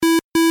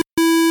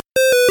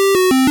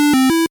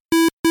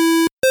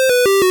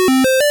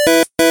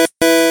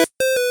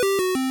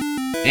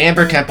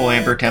Amber Temple,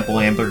 Amber Temple,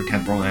 Amber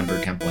Temple, Amber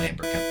Temple,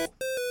 Amber Temple.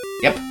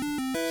 Yep.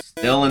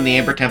 Still in the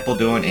Amber Temple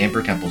doing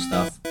Amber Temple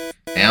stuff.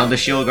 Found the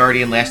Shield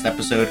Guardian last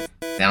episode.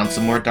 Found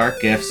some more dark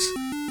gifts.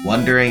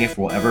 Wondering if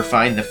we'll ever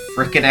find the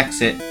frickin'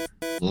 exit.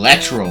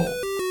 Let's roll.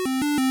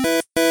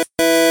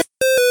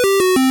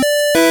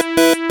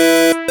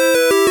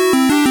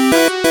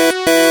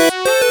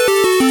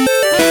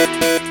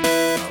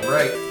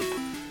 Alright.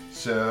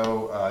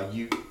 So,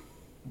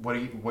 what are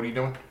you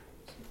doing?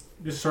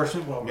 Just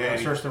searching. Well,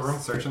 search the room.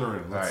 Searching the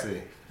room. Let's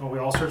see. Oh, we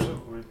all search it.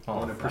 I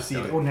want to proceed.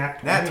 Oh, nat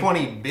 20. Nat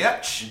 20,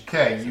 bitch.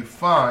 Okay, you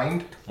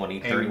find 20,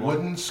 a 31.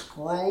 wooden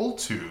scroll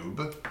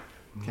tube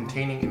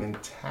containing an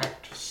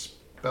intact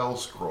spell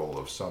scroll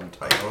of some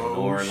type.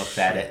 Nor looks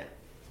at it.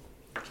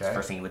 Okay.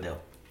 First thing you would do.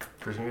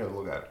 First thing you gotta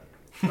look at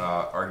it.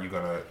 Are you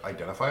gonna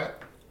identify it?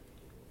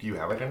 Do you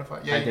have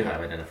identify? Yeah, I do have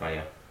identify,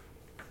 yeah.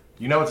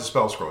 You know it's a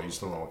spell scroll. You just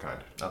don't know what kind.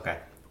 Okay.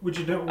 Would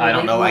you know? I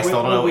don't know. I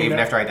still don't know will we even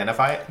after I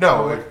identify it.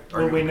 No.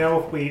 Will we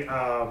know if we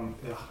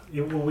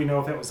will we know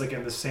if it was like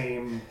in the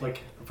same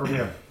like for me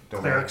a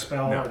Domain. cleric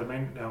spell No. or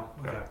domain? No.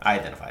 Okay. I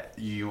identify it.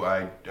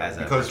 As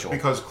a ritual.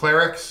 because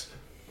clerics,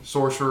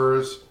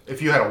 sorcerers.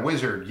 If you had a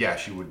wizard,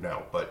 yes, you would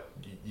know. But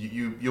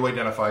you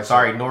identify.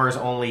 Sorry, Nora's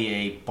only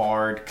a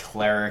bard,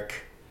 cleric,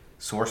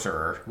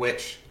 sorcerer.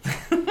 Witch.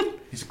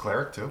 He's a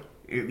cleric too.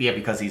 Yeah,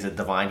 because he's a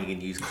divine, he can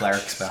use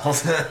cleric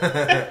spells.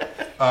 Yeah,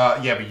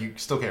 but you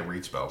still can't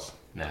read spells.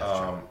 No, that's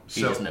true.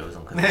 He so- just knows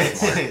them because he's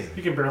smart.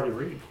 You can barely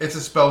read. It's a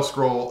spell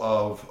scroll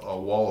of a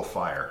wall of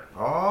fire.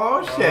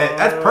 Oh, shit.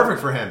 That's perfect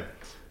for him.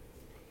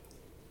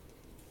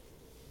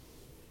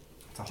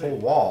 It's a whole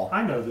wall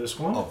I know this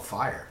one. of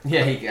fire.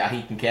 Yeah,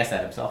 he can cast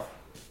that himself.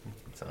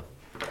 So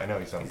I know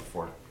he's done it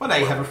before. Well, now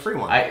you have a free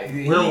one.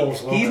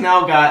 Werewolves love he's it.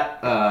 now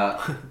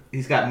got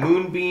he's got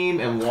Moonbeam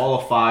and Wall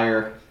of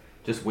Fire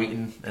just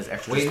waiting as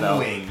extra Waiting spell.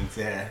 wings,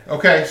 yeah.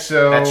 Okay,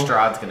 so That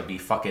Strahd's gonna be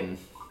fucking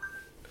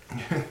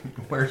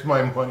where's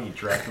my money,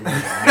 Dracula?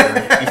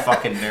 you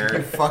fucking You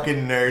nerd.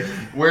 fucking nerd.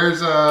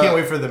 Where's Can't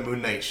wait for the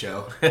Moon Knight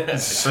show.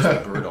 It's supposed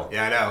to be brutal.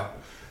 Yeah, I know.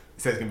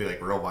 He said it's gonna be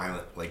like real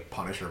violent, like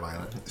Punisher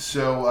violent.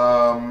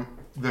 So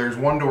there's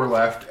one door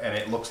left, and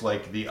it looks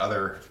like the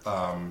other.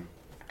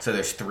 So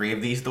there's 3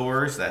 of these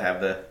doors that have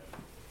the.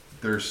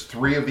 There's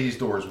 3 of these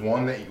doors.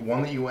 One that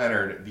you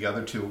entered. The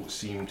other 2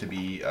 seem to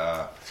be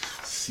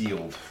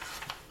sealed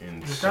in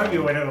There's got to be a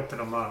some way to open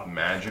them up.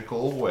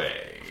 magical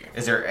way.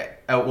 Is there?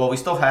 Well, we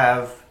still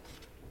have.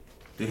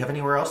 Do you have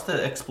anywhere else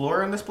to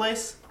explore in this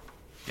place?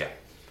 Yeah.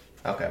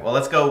 Okay, well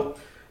let's go.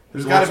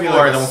 There's We'll got to be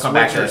explore, like then a we'll come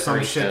back switch to or the some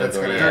three shit that's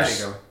door, gonna yeah. have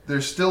to go.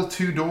 There's still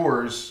 2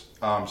 doors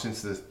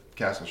since the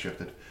castle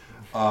shifted.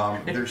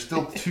 There's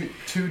still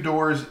two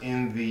doors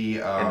in the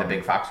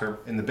big fox room.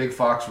 in the big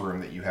fox room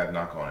that you have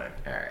not gone in.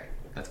 All right,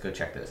 let's go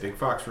check this. Big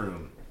Fox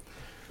room.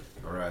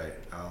 All right,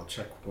 I'll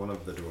check one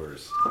of the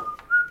doors.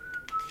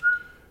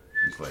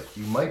 He's like,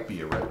 you might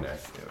be a redneck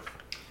if.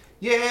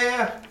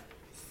 Yeah,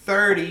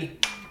 30.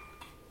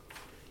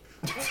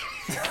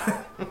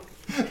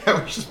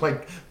 That was just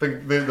like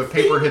the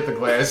paper hit the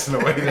glass in a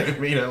way that it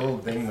made a little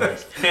ding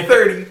noise.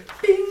 30.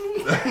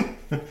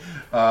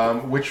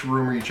 Which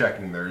room are you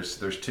checking? There's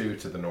 2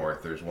 to the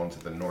north. There's one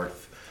to the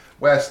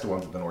northwest,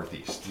 one to the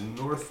northeast.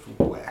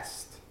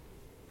 Northwest.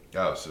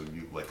 Oh, so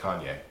you like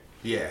Kanye?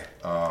 Yeah.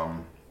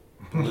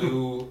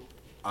 Blue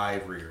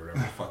Ivory or whatever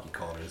the fuck you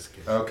call it as a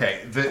kid.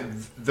 Okay.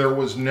 There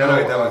was no. No,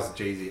 wait, that was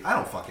Jay-Z. I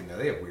don't fucking know.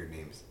 They have weird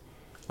names.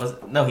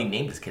 No, he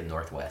named his kid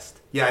Northwest.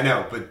 Yeah, I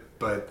know,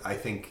 but I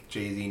think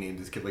Jay-Z named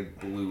his kid like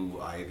Blue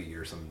Ivy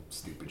or some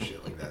stupid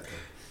shit like that.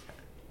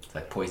 It's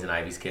like Poison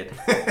Ivy's kid.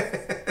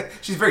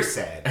 She's very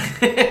sad.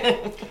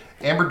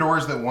 Amber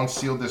doors that once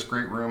sealed this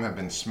great room have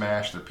been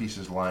smashed, their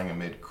pieces lying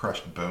amid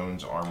crushed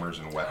bones, armors,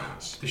 and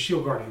weapons. The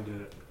Shield Guardian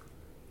did it.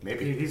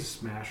 Maybe. He's a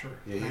smasher.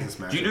 Yeah, he's a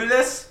smasher. Did you do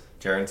this?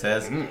 Jaren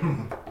says.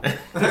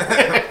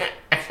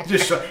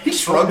 He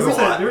shrugs a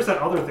lot. There was that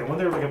other thing. Wasn't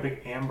there like a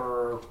big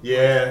amber?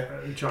 Yeah.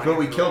 Giant But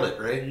we killed it,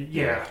 right?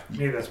 Yeah,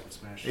 maybe that's what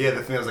smashed it. Yeah,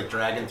 the thing that was like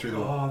dragging through the.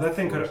 Oh, that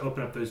thing could have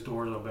opened up those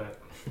doors a bit.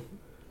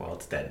 Well,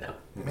 it's dead now.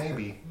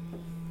 Maybe.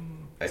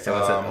 So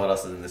what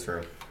else is in this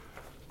room?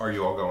 Are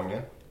you all going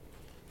in?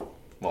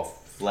 Well,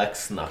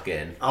 Flex snuck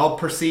in. I'll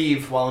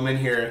perceive while I'm in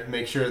here,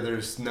 make sure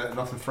there's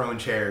nothing throwing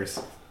chairs.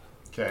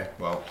 Okay,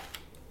 well.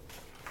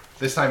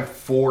 This time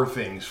 4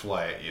 things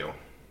fly at you.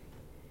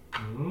 I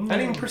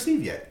didn't even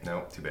perceive yet.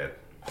 No, too bad.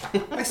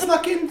 I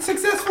snuck in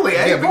successfully.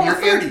 I Yeah, rolled but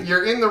a 30.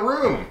 you're in the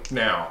room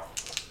now.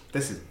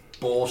 This is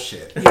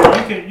bullshit.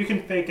 Yeah, you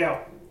can fake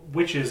out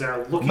witches that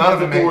are looking None at of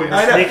the them door. make- and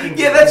I know. sneaking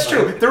Yeah, through. that's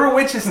true. There were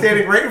witches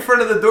standing right in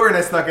front of the door, and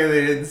I snuck in.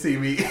 They didn't see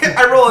me.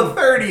 I roll a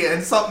 30,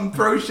 and something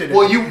throws shit.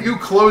 Well, you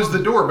closed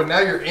the door, but now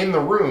you're in the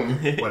room.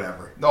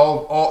 Whatever.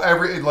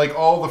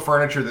 all the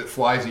furniture that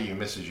flies at you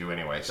misses you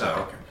anyway.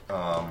 So,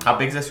 How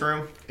big's this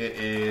room? it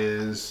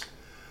is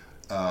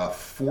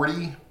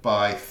 40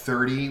 by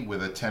 30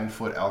 with a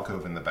 10-foot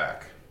alcove in the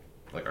back,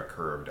 like a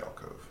curved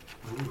alcove.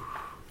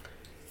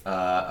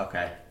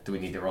 Okay. Do we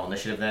need to roll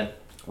initiative then?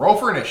 Roll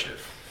for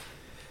initiative.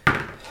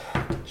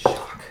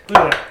 Shock. Look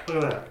at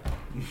that.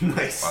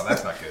 Nice. Wow,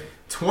 that's not good.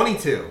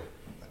 22.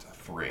 That's a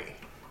 3.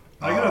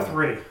 I got a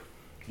 3.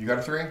 You got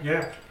a 3?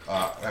 Yeah.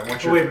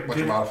 What's Oh, your, wait, what's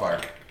your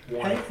modifier?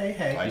 1.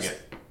 Hey. I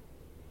get.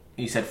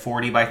 You said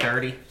 40 by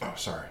 30? Oh,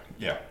 sorry.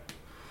 Yeah.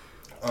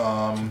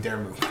 Dare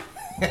move.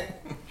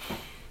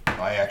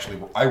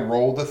 I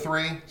rolled a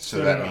 3, so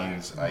So that did I.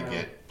 means I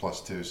get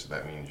 +2, so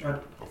that means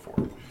you're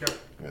before. Yep.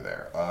 You're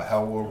there.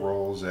 Helwa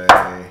rolls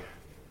a.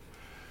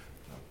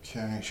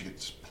 Okay, she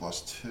gets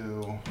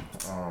 +2.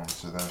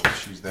 So then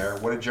she's there.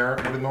 What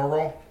did Nor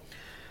roll?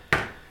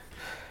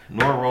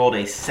 Nor rolled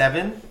a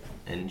 7,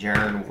 and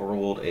Jaren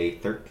rolled a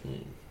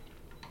 13.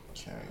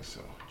 Okay,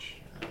 so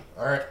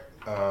all right.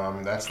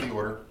 That's the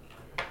order.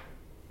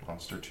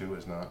 Monster 2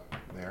 is not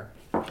there.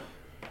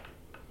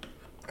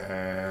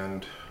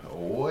 And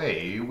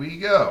away we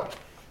go.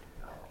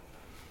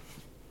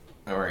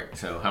 All right.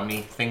 So how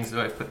many things do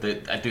I put?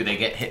 Do they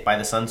get hit by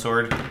the sun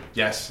sword?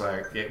 Yes.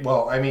 They get hit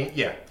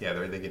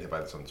by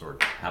the sun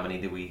sword. How many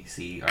do we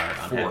see are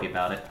unhappy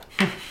about it?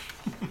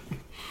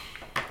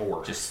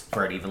 4. Just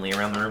spread evenly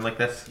around the room like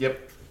this?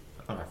 Yep.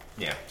 Okay.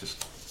 Yeah,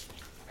 just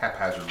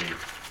haphazardly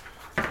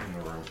in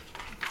the room.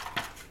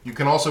 You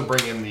can also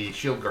bring in the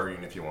shield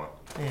guardian if you want.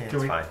 Yeah, Can it's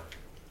we- fine.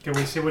 Can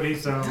we see what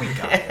he's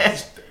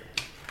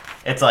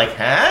It's like,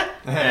 huh?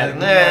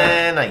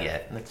 Nah, not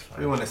yet. That's We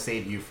fine. want to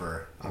save you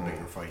for a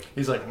bigger fight.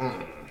 He's like,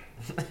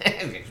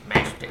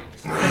 Smash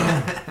things.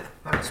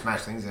 I'm gonna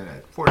smash things in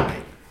a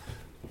Fortnite.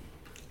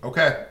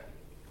 okay.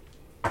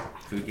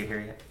 Food get here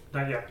yet?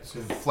 Not yet.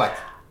 Soon. Fleck.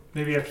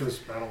 Maybe after this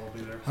battle we'll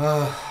be there.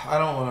 I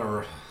don't want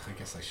to. I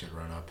guess I should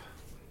run up.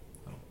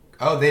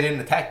 Oh, they didn't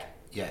attack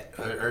yet,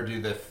 or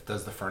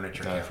does the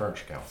furniture? count?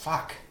 Furniture count.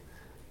 Fuck.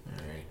 All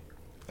right.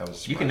 That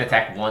was. You can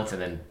attack once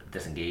and then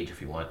disengage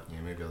if you want. Yeah,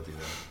 maybe I'll do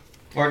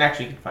that. Or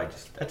actually, you can probably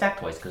just attack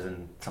twice because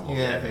then someone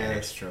will get advantage.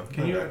 that's true.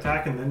 Can you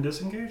attack and then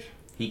disengage?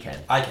 He can.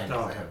 I can. 'cause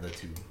Oh. I have the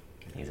 2.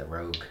 He's a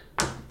rogue.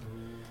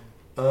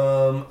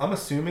 I'm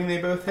assuming they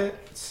both hit,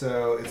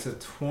 so it's a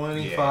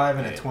 25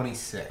 and Yeah. a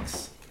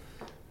 26.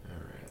 All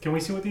right. Can we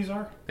see what these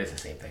are? It's the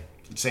same thing.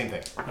 Same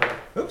thing. Okay.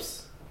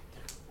 Oops.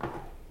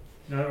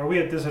 Now, are we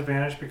at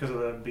disadvantage because of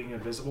the being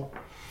invisible?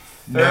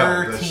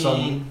 No, the 13.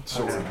 sun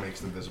sword Okay. makes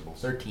them visible.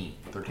 13.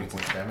 13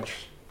 points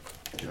damage.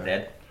 He's Okay.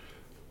 dead.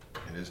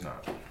 It is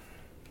not.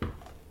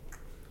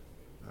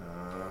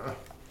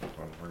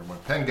 Where did my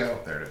pen go?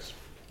 There it is.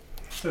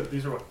 So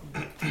these are what?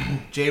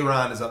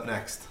 J-Ron is up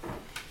next.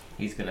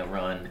 He's gonna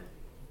run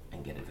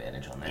and get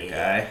advantage on that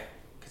Yeah. guy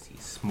because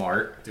he's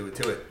smart. Do it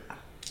to it.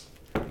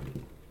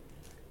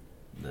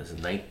 There's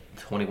a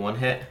 21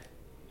 hit.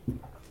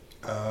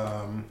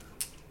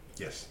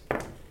 Yes.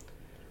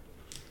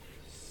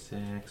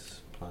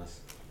 6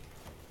 plus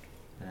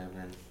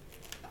 7.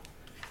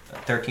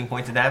 13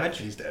 points of damage.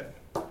 He's dead.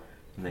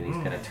 And then he's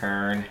gonna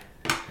turn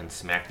and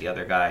smack the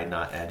other guy,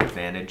 not at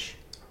advantage.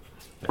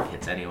 But he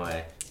hits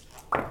anyway.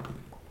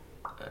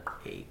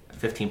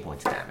 15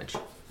 points of damage.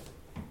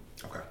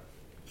 Okay.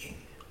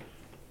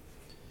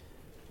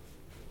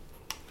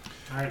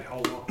 All right,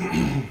 hold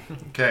on.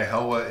 Okay,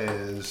 Helwa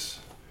is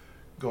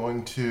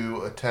going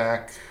to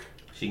attack.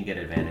 She can get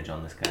advantage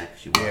on this guy if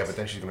she wants. Yeah, but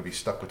then she's going to be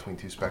stuck between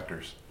 2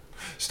 specters.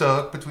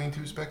 Stuck between 2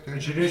 And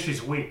specters. she knows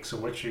she's weak, so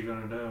what's she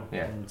gonna do?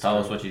 Yeah, tell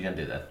us what she's gonna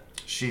do then.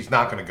 She's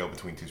not going to go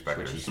between 2 Would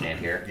specters. she stand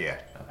here? Yeah.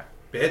 Okay.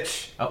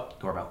 Bitch. Oh,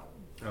 doorbell.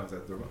 Oh, is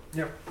that the doorbell?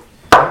 Yep.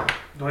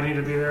 Do I need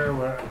to be there? Or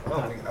what? I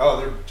don't think. Oh,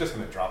 they're just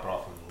gonna drop it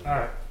off. All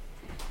right.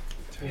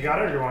 You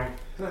got it. Or you're going.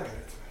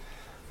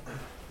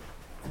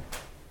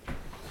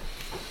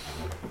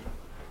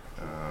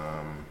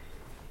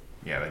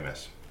 Yeah, they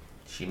miss.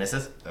 She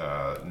misses?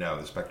 No,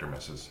 the specter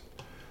misses.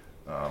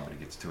 But he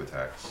gets 2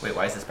 attacks. Wait,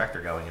 why is the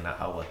Spectre going and not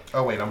Helwa?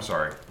 Oh, wait, I'm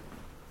sorry.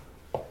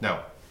 No.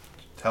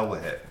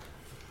 Helwa hit.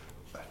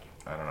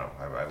 I don't know.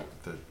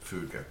 The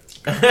food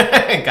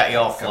got Got you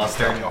all got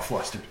flustered. me all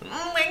flustered.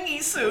 Wingy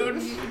soon.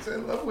 Wingies, I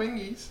love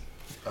wingies.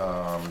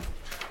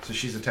 So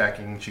she's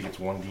attacking. She gets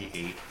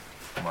 1d8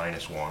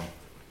 minus 1.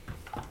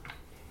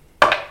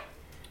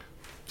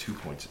 2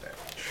 points of damage.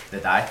 The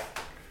die?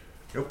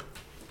 Nope.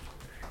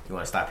 You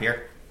want to stop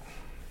here?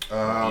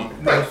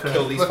 Let's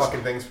kill these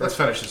fucking things Let's first.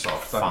 finish this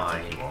off. It's not gonna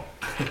Fine. take too long.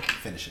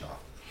 Finish it off.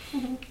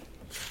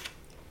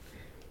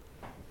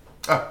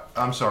 Oh,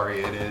 I'm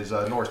sorry. It is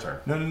Nor's turn.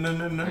 No,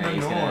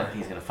 Yeah,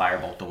 he's gonna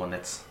firebolt the one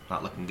that's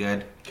not looking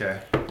good.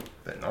 Okay.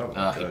 That none of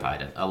them He good.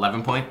 probably did.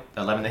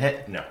 11 to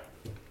hit? No.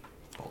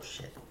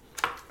 Bullshit.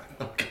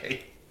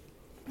 Okay.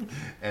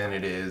 And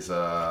it is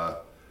Now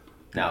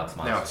it's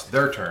mine. now it's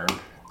their turn,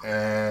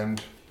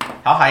 and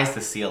How high is the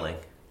ceiling?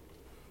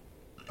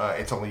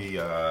 it's only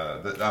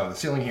the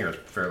ceiling here is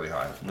fairly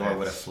high. Nor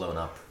would have flown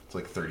up. It's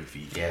like 30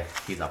 feet. Yeah,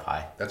 he's up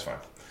high. That's fine.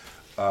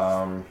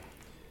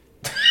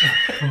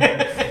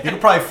 You can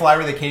probably fly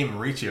where they can't even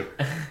reach you.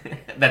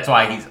 That's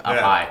why he's up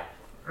Yeah. high.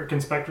 Or can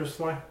specters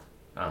fly?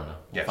 I don't know.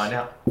 Yes. Find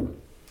out.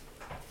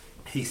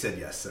 He said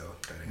yes, so.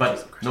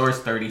 But Nor's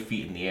 30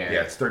 feet in the air.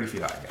 Yeah, it's 30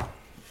 feet high.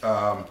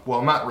 Yeah.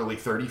 Well, not really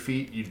 30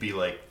 feet. You'd be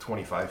like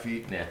 25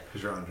 feet. Yeah.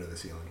 Because you're under the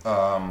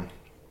ceiling.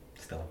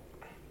 Still.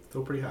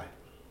 Still pretty high.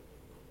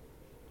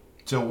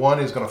 So 1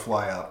 is going to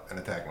fly up and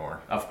attack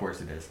Nor. Of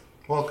course it is.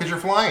 Well, because you're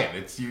flying.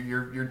 It's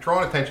you're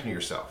drawing attention to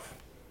yourself.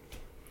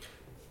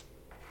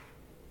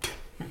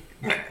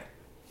 Get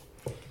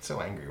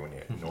so angry when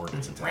Nor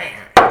gets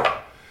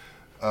attacked.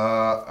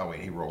 Oh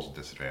wait, he rolls a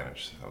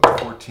disadvantage. That was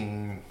a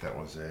 14.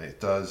 It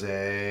does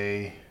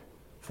a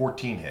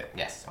 14 hit.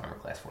 Yes, armor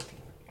class 14.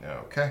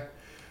 Okay.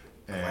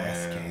 Glass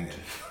And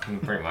cannon.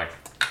 Pretty much.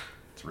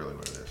 it's really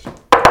what it is.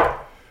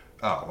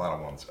 Oh, a lot of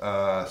ones.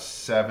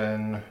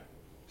 7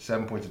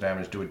 points of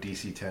damage. Do a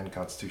DC 10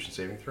 Constitution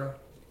saving throw.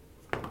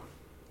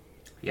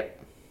 Yep.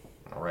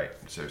 All right,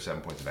 so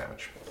 7 points of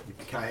damage.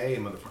 Yippee-ki-yay,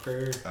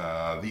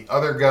 motherfucker. The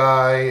other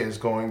guy is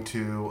going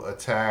to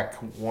attack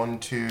 1,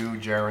 2,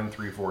 Jaren,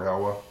 3, 4,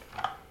 Helwa.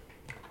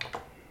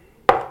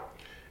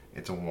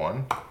 It's a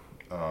 1.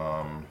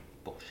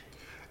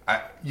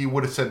 Bullshit. You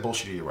would have said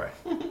bullshit either way.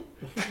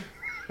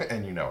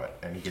 And you know it.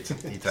 And he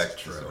attacks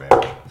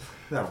disadvantage.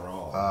 Not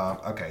wrong.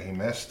 Okay, he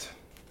missed.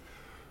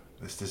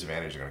 This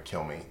disadvantage is going to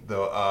kill me. The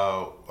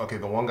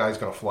one guy's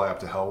going to fly up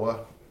to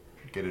Helwa,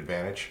 get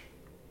advantage.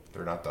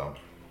 They're not dumb.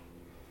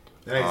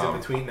 Now he's in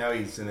between. Now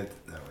he's in it.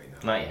 No, wait,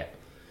 no. Not yet.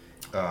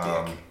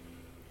 Dick.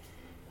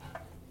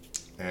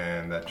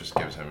 And that just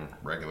gives him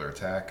regular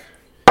attack.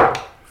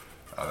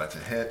 That's a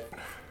hit.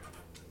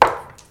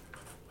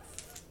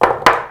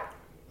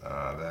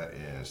 That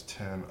is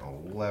 10,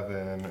 11,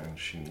 and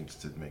she needs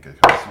to make a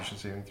Constitution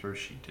saving throw.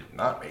 She did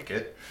not make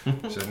it.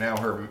 So now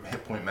her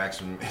hit point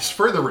maximum is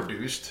further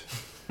reduced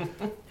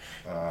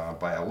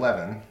by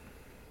 11.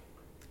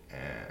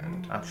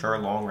 And I'm sure a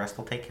long rest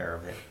will take care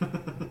of it.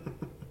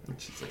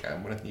 she's like,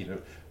 I'm going to need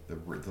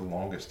the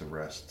longest of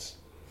rests.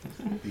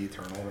 The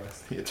eternal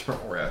rest. The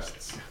eternal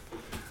rests.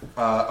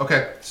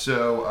 Okay,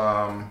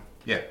 so,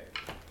 yeah.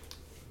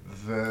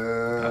 That's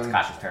Then...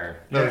 Kasha's turn.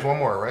 No, Yeah. there's one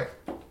more, right?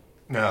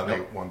 No,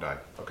 one died.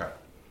 Okay.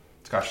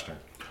 It's Kasha's turn.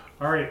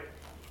 All right.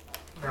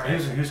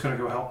 Who's going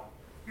to go help?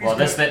 Well,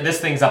 this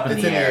thing's up in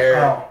It's the in the air.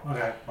 air. Oh,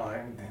 okay. Well,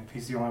 if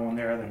he's the only one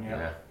there, then yeah.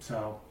 Yeah.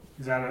 So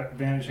is that an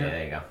advantage Yeah, here?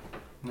 there you go.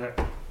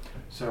 Yeah.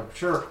 So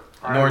sure.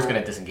 Nor's going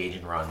to disengage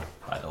and run,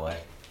 by the way.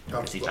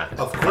 Because he's not going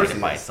Of to course fight it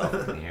he by is.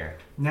 itself in the air.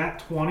 Nat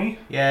 20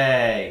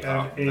 Yay! and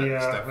that's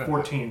a definitely-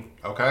 14.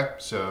 Okay,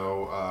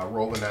 so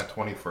roll the nat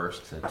 20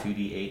 first. So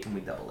 2d8 and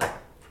we double it.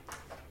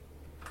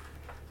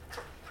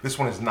 This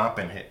one has not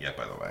been hit yet,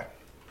 by the way.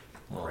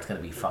 Well, it's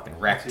going to be fucking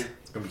wrecked.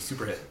 It's gonna be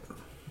super hit.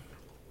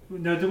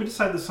 No, did we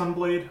decide the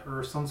Sunblade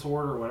or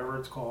Sunsword or whatever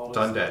it's called? It's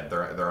undead.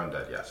 They're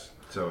undead, yes.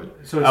 So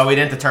So it's, Oh, we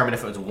didn't determine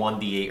if it was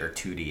 1d8 or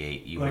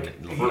 2d8. You like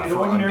wouldn't it look for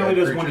ordinarily undead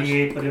does creatures?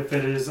 1d8, but if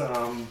it is a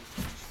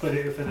what do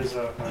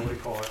you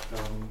call it?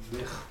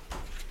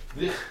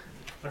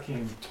 I can't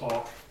even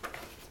talk.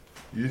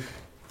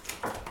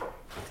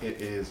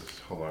 it is.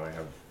 Hold on, I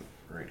have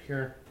right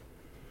here.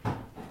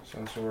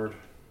 Sunsword.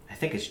 I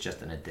think it's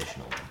just an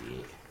additional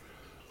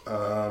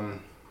 1d8.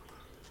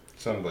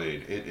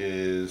 Sunblade. It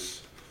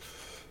is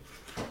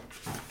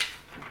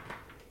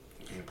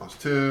 8 plus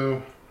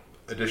 2,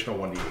 additional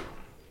 1d8,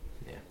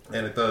 Yeah.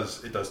 and it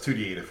does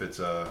 2d8 if it's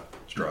a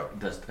Strut. It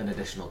does an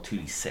additional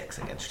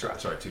 2d6 against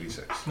Strut. Sorry,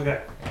 2d6.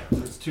 Okay, so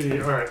it's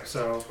 2d. All right,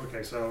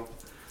 so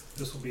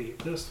this will be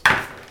this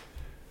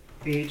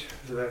 8.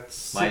 So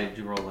that's Why did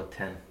you roll a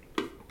 10?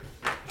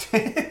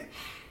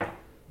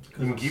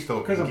 You can keep the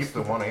because I'm-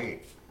 1/8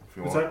 if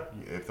you What's want.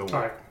 If the all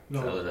right. So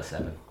it No, was a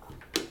 7.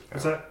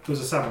 what's that? It was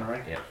a 7,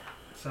 right? Yeah.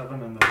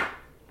 7 and the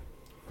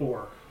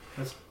 4.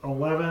 That's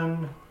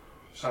 11.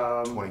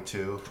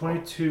 22.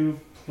 22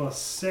 plus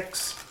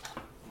 6.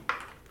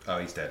 Oh,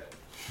 he's dead.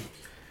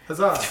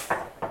 Huzzah!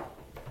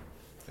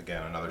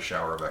 Again, another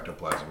shower of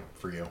ectoplasm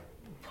for you.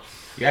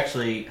 You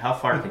actually, how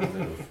far can you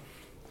move?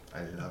 I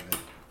love it.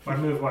 If I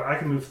move what? I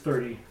can move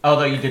 30.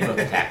 Although you did both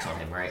attacks on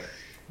him, right?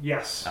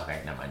 Yes. Okay,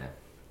 never mind then.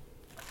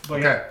 But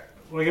Okay.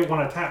 I get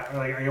one attack.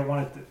 Like I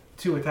get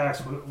two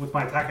attacks with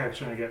my attack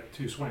action. I get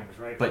 2 swings,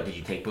 right? But did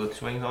you take both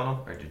swings on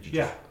him, or did you?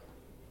 yeah. Just...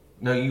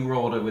 No, you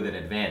rolled it with an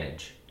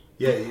advantage.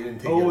 Yeah, you didn't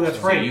take Oh, it. that's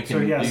So right. you can, So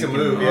yes. You can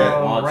move, yeah.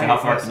 Oh, Well, so right, how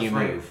far yes, can you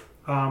that's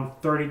right. move?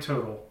 30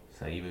 total.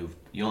 So you moved.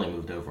 You only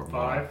moved over 5.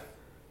 1,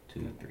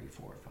 2, 3,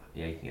 4, 5.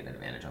 Yeah, you can get an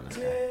advantage on this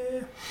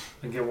guy.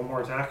 I get one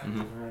more attack. Mhm.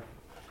 All right.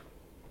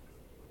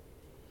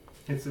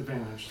 It's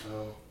advantage,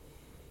 so.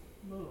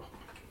 Ugh.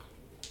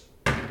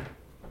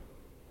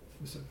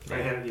 I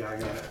hit it. Yeah, I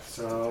got it.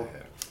 So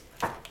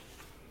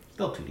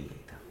Still 2d8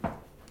 though.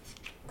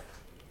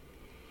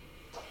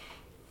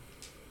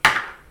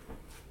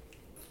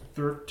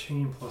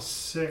 13 plus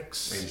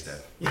 6. He's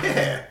dead.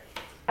 Yeah.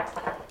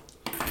 Now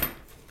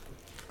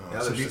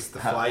so there's he- just the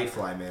how-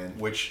 fly man.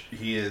 Which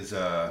he is.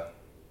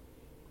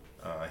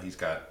 He's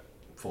got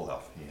full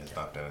health. He has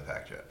not been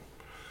attacked yet.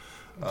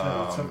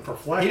 Except for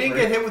flex, He didn't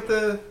right? get hit with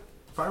the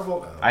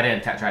firebolt. No. I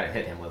didn't try to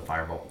hit him with a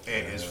firebolt.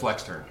 It is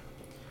Flex turn.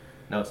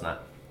 No, it's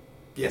not.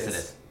 Yes, it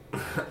is.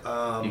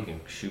 You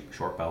can shoot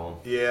short bow him.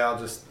 Yeah, I'll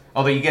just.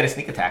 Although you get a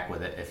sneak attack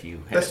with it if you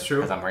hit. That's true.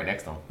 Because I'm right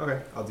next to him.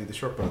 Okay, I'll do the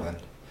short bow then.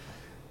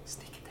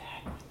 Sneak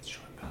attack with the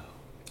short bow.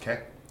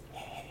 Okay.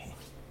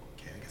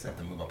 Okay, I guess I have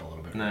to move up a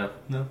little bit. No.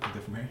 No,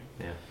 good from here.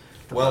 Yeah.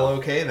 Well,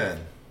 okay then.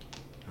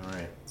 All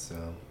right.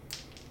 So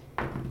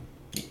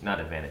Not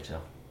advantage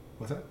though.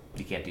 what's that?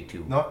 You can't do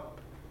 2. No.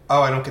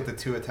 Oh, I don't get the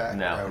 2 attack.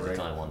 No, oh, 'cause it's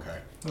only 1. Okay.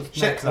 That's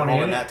Shit, because I'm 20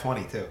 rolling in it. that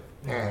 20 too.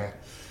 Yeah.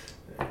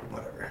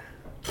 Whatever.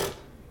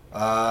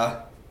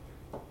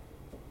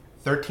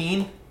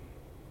 13.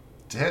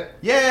 To hit.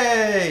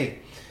 Yay!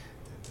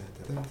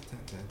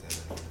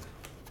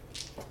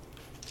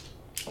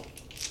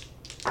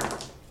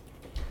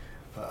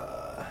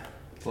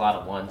 It's a lot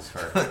of 1s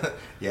for.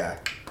 Yeah.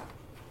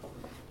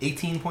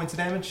 18 points of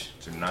damage.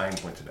 So 9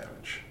 points of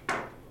damage.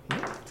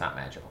 It's not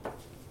magical.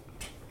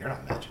 You're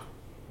not magical.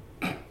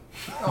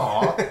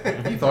 Aw,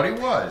 he thought he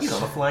was. He's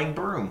on a flying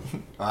broom.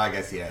 Oh, I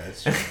guess, yeah,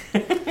 that's true.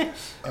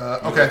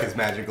 Okay. As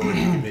magical as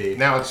you can be.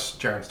 Now it's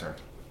Jaren's turn.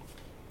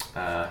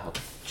 I'll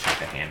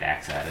chuck a hand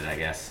axe at it, I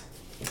guess.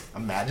 A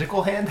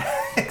magical hand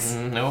axe?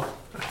 Nope.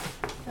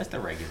 That's the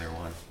regular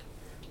one.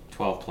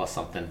 12 plus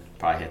something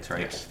probably hits,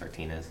 right? Yes.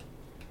 13 is.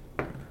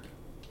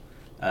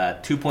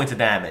 2 points of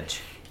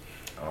damage.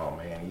 Oh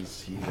man,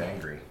 he's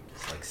angry.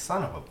 It's like,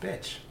 son of a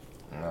bitch.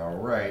 All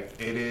right,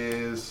 it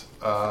is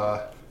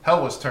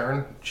Helwa's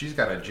turn. She's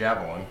got a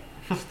javelin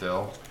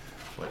still,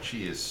 but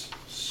she is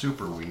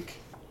super weak,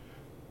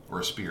 or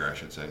a spear, I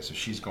should say. So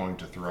she's going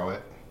to throw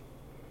it.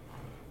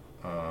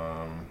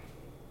 And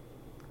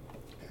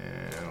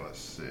let's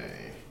see.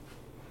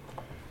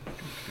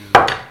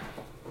 Oh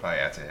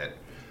yeah, it's a hit.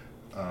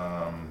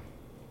 So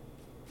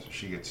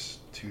she gets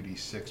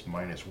 2d6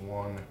 minus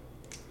 1.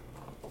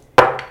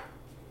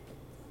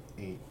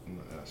 8,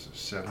 so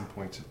 7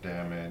 points of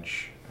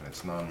damage, and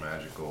it's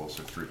non-magical,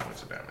 so 3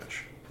 points of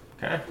damage.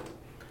 Okay.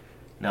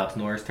 Now it's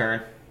Nora's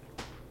turn.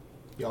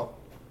 Yup.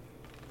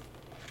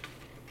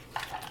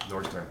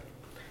 Nora's turn.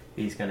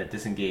 He's gonna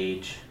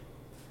disengage,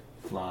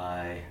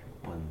 fly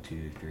 1,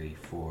 2, 3,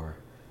 4,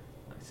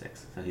 5,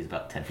 6. So he's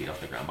about 10 feet off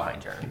the ground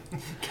behind Jaren.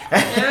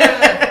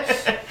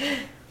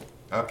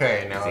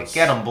 Okay, now He's like, it's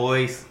get him,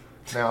 boys.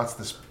 now it's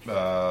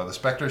the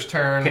Spectre's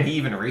turn. Can he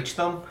even reach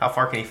them? How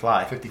far can he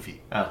fly? 50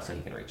 feet. Oh, so he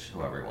can reach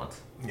whoever he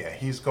wants. Yeah,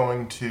 he's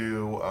going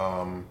to.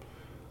 I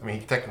mean, he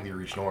can technically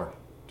reach Nora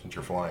since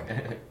you're flying.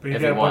 But you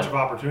If get he a bunch wants. of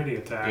opportunity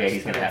attacks. Yeah,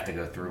 he's gonna have to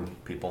go through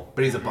people.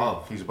 But he's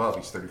above. He's above.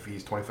 He's 30 feet.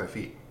 He's 25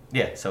 feet.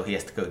 Yeah, so he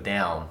has to go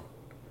down.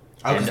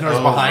 Oh, because And Nora's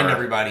behind over.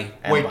 everybody.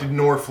 And Wait, did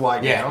Nora fly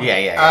Yeah, down?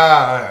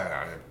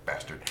 yeah.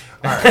 Bastard.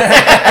 All right.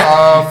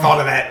 Thought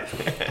of that.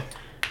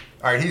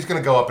 All right, he's going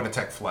to go up and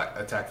attack Fleck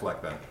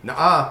then.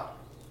 Nuh-uh.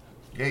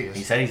 Yeah, he He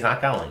is. said he's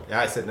not going. Yeah,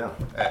 I said no.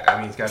 I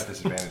mean, he's got a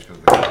disadvantage because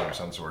of the Kingdom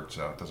Sun Sword,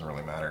 so it doesn't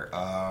really matter.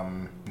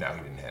 No, he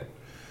didn't hit.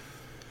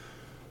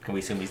 Can we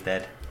assume he's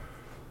dead?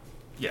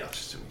 Yeah, let's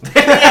just assume.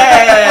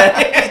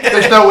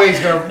 There's no way he's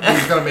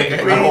gonna make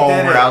it. We A whole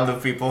did it. round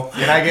of people.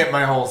 Can I get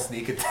my whole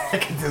sneak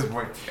attack at this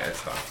point? Yeah,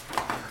 it's done.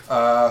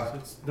 So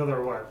it's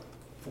another, what,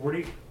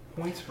 40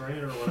 points, right?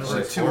 Or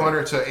whatever. So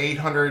 200 to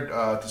 800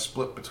 to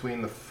split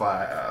between the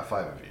five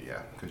of you,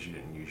 yeah, because you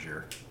didn't use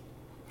your.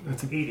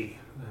 It's 80,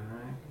 then,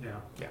 right? Yeah.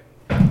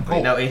 Yeah.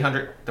 Wait, no,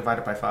 800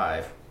 divided by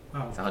 5.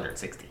 Oh. It's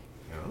 160.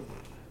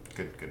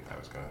 Good. I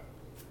was gonna.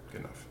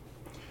 Good enough.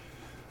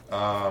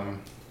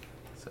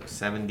 So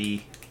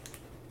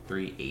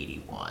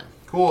 7381.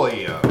 Cool.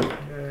 Yeah.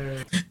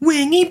 Yay.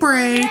 Wingy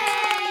break.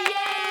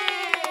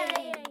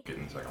 Get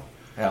in a second.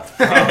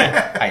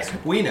 Yeah. Ice.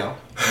 We know.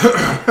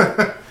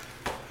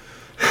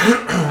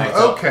 Alright,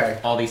 so Okay.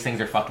 all these things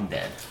are fucking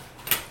dead.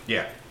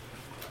 Yeah.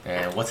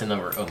 And what's the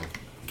number? Oh,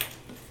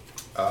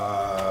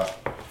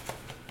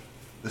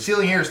 The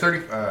ceiling here is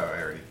 30.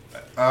 I already.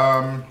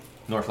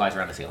 Nora flies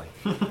around the ceiling.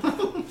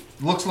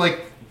 Looks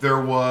like there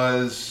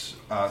was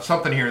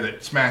something here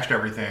that smashed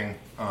everything,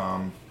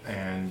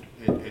 and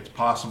it's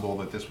possible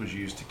that this was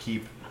used to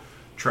keep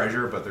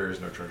treasure, but there is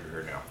no treasure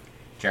here now.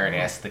 Jared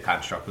asked the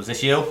construct, was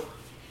this you?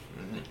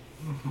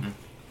 Mm-hmm.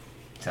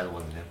 Said it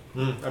wasn't him.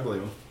 I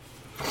believe him.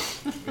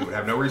 It would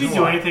have no Did reason you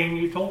do why. anything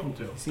you told him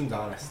to? He seems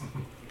honest.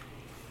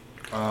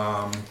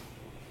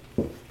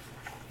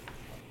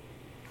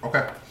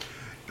 Okay.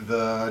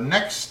 The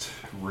next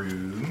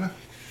room,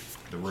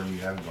 the room you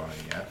haven't gone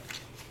in yet,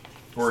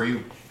 or are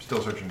you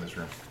still searching this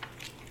room?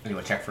 You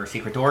want to check for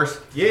secret doors?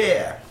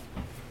 Yeah.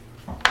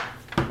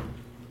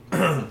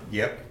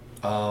 Yep.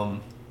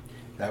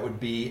 That would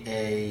be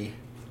a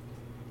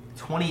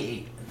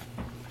 28.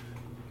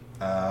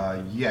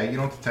 Yeah, you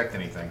don't detect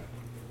anything.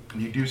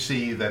 You do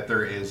see that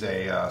there is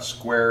a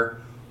square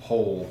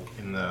hole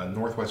in the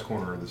northwest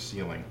corner of the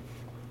ceiling.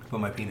 Put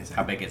my penis in.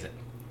 How big is it?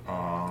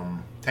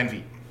 10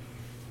 feet.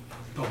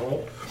 The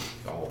hole?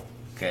 The hole.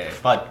 Okay,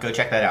 Bud, go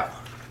check that out.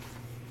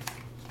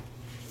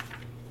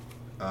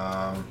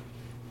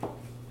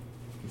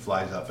 He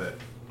flies up it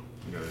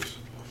and goes,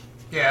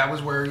 yeah, that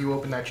was where you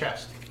opened that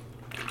chest.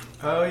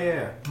 Oh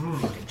yeah.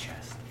 Fucking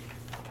chest.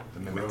 The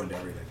mimic. Ruined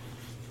everything.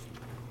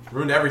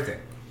 Ruined everything.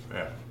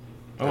 Yeah.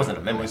 It wasn't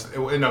a It mimic. was,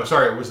 no,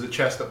 sorry, it was the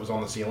chest that was on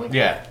the ceiling.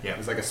 Yeah. Yeah. It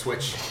was like a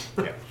switch.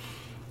 Yeah.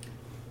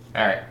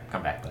 Alright,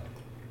 come back, Bud.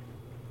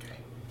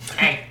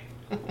 Hey.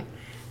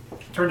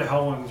 Turn to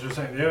Helen and just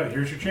say, yeah,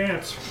 here's your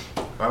chance.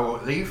 I will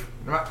leave.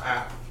 Oh,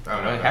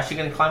 no, How's she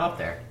gonna climb up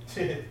there?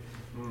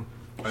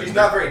 She's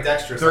not very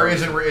dexterous. There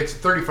isn't. It's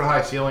 30-foot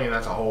high ceiling, and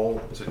that's a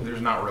hole. So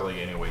there's not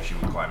really any way she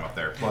would climb up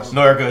there. Plus,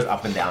 Nora goes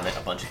up and down it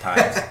a bunch of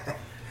times.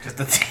 Just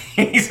to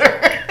tease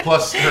her.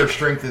 plus her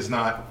strength is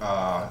not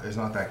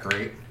that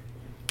great.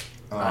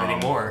 Not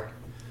anymore.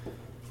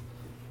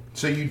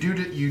 So you did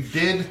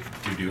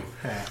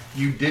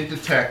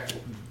detect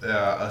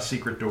a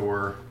secret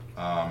door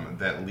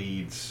that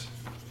leads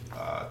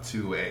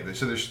to a.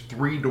 So there's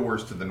 3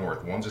 doors to the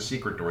north. One's a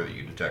secret door that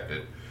you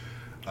detected.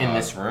 In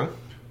this room?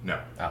 No.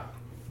 Oh,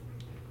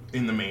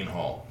 In the main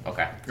hall,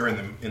 okay. or in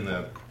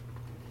the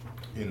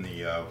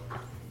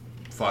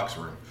Fox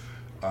room.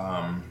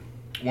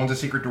 One's a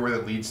secret door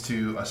that leads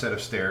to a set of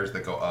stairs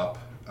that go up,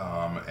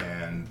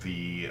 and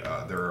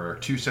there are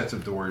 2 sets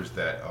of doors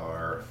that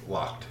are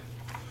locked.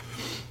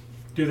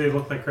 Do they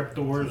look like crypt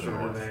doors, or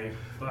are they?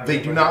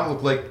 They do not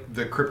look like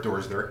the crypt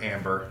doors. They're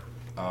amber,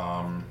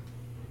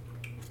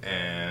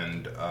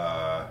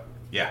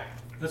 yeah.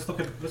 Let's go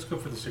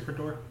for the secret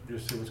door.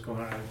 Just see what's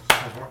going on.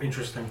 It's more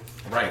interesting.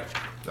 Right.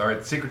 All right.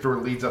 The secret door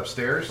leads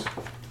upstairs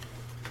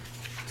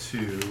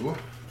to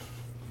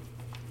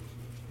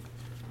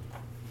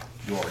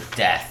Your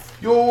death.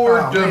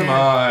 your Oh, man.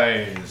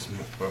 demise.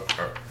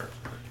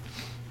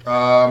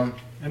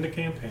 End of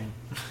campaign.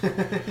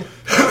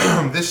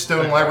 This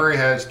stone library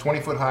has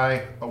 20-foot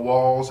high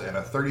walls and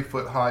a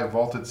 30-foot high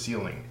vaulted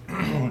ceiling.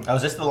 Oh,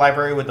 is this the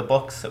library with the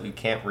books that we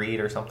can't read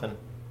or something?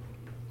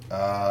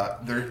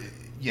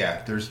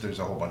 There's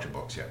a whole bunch of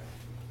books. Yeah,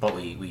 But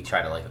we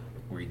try to like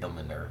read them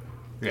in there.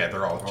 yeah,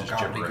 they're all just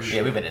gobbledygook. gibberish.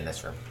 Yeah, we've been in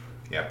this room.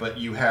 Yeah, but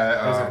you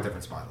I was in a had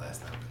different spot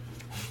last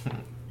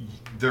time.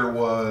 there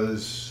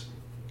was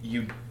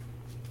you.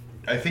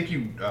 I think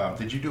you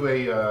did you do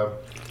a.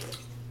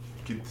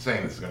 Keep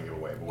saying this is going to give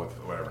away, but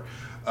whatever.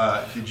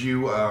 Did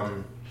you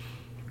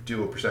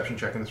do a perception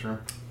check in this room?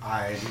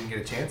 I didn't get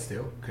a chance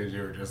to because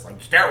you were just like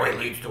stairway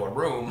leads to a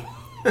room.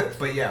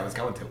 But yeah, I was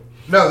going to.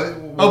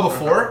 No.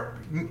 Before?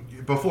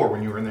 Before,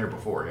 when you were in there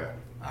before, yeah.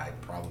 I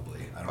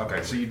don't Okay,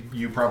 know. so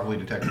you probably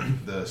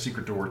detected the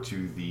secret door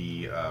to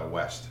the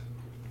west.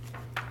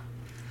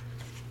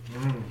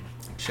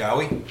 Shall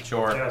we?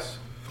 Sure. Yes.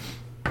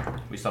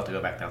 We still have to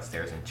go back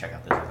downstairs and check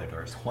out those other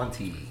doors.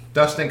 20.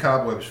 Dust and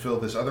cobwebs fill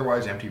this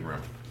otherwise empty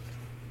room,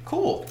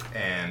 Cool.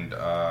 and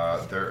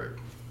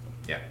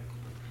yeah.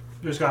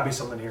 There's got to be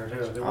something here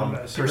too. I'm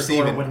A secret door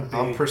perceiving. wouldn't be.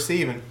 I'm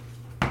perceiving.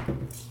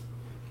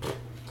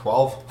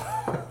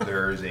 12.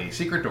 There's a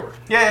secret door.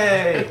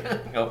 Yay!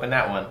 Open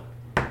that one.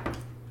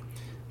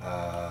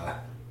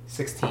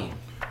 16.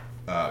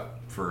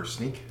 For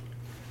sneak.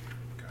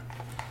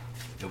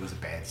 It was a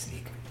bad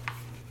sneak.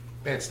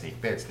 Bad sneak.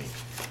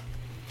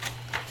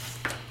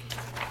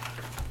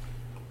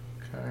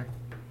 Okay.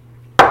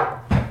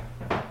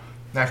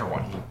 Natural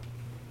 1.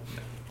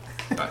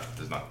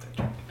 Does not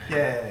take.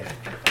 Yay.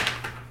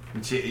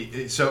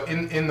 So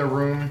in the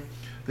room,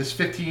 this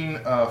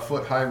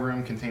 15-foot high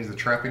room contains the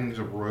trappings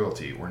of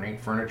royalty: ornate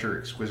furniture,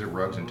 exquisite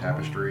rugs and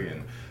tapestry,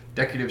 and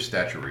decorative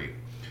statuary.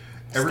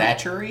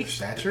 Statuary?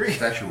 Statuary.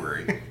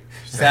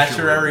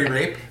 Statuary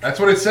rape? That's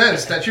what it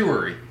says.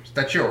 Statuary.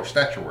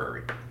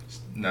 Statuary.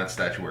 Not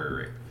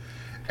statuary.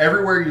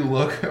 Everywhere you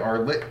look are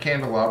lit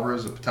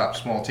candelabras atop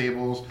small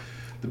tables.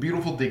 The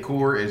beautiful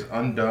decor is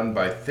undone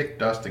by thick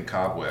dust and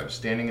cobwebs.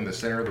 Standing in the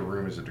center of the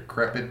room is a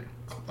decrepit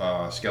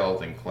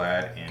skeleton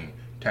clad in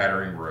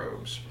tattering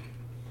robes.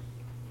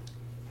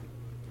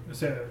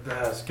 Is it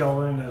the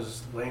skeleton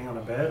is laying on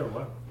a bed or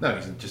what? No,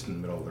 he's just in the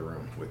middle of the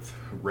room with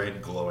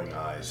red glowing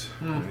eyes.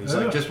 And he's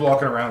Yeah. like just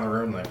walking around the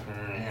room like,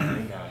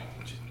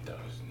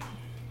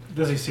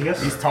 Does he see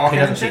us? He's He talking.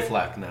 doesn't see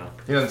Fleck, no.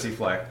 he doesn't see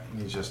Fleck.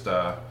 He's just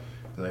like,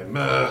 what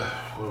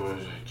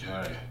was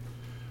it?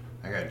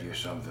 I gotta do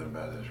something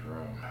about this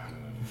room.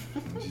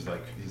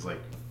 he's like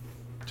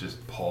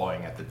just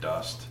pawing at the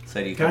dust.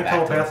 So do you Can come I back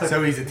to us? telepathic?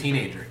 So he's a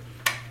teenager.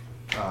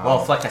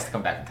 Well, Fleck has to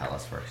come back and tell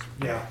us first.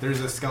 Yeah. There's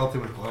a skeleton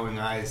with glowing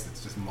eyes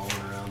that's just mulling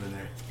around in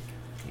there.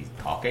 He's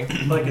talking.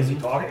 Like, is he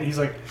talking? He's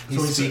like. He's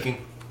so speaking.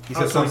 He Oh,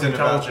 said so he's something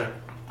about. intelligent.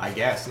 I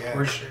guess, yeah.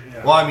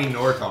 Yeah. Well, I mean,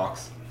 Nor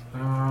talks.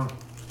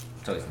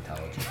 So he's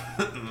intelligent.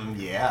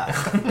 Yeah.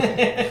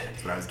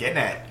 That's what I was getting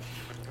at.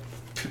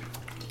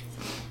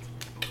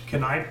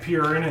 Can I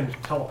peer in and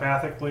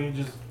telepathically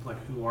just like,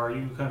 who are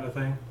you kind of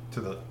thing?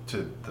 To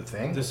the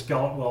thing. The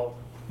skeleton. Well,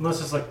 unless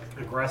it's like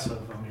aggressive.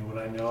 I mean,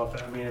 would I know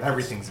if? I mean, if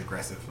Everything's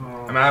aggressive.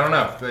 I mean, I don't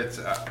know. It's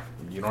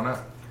you don't know.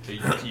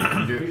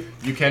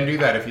 You can do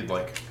that if you'd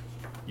like.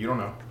 You don't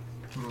know.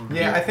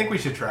 Yeah, I think we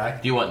should try.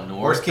 Do you want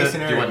Nor Worst case to,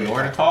 scenario, do you want we Nor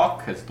to attack.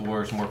 talk? Because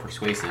Nor's more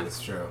persuasive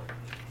That's true.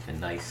 and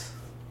nice.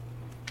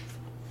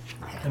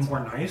 And more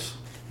nice.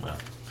 Well,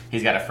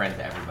 he's got a friend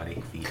to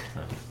everybody.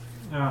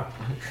 Yeah.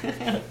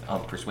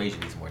 On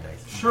persuasion, he's more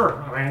nice.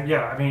 Sure. I mean,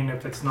 yeah. I mean,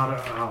 if it's not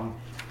a.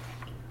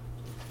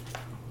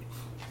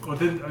 Well,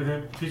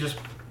 then he just.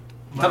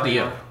 It's up to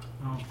you.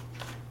 Oh.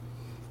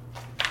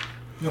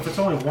 If it's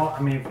only one,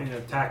 I mean, if you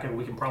attack it,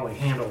 we can probably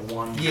handle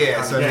one.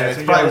 Yeah, so I mean, it's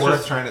so, probably it's worth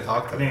just- trying to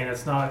talk to I them. mean,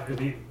 it's not.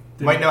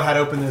 Might know how to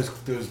open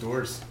those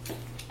doors.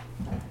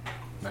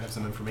 Might have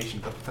some information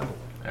about the temple.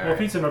 Well, if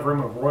he's in a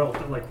room of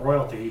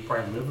royalty, he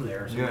probably lived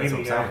there. So Yeah, that's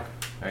maybe what I'm saying.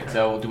 All right.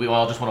 So do we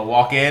all just want to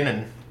walk in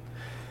and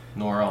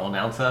Nora will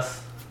announce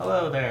us?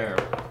 Hello there.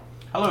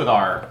 Hello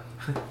there.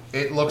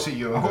 It looks at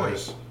you and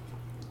goes,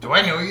 "Do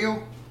I know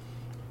you?"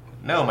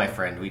 No, my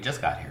friend. We just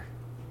got here.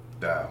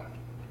 No.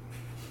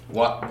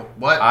 What?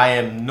 What? I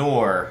am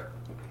Nor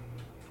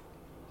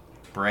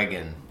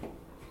Bregan,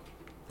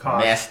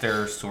 Kosh.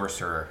 Master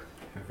Sorcerer.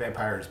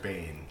 Vampire's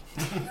Bane.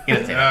 He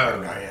doesn't say that.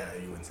 Oh, yeah,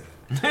 you wouldn't say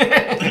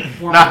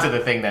that. Not to the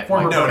thing that.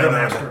 Former No, no, no, no.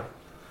 burgomaster.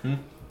 Hmm?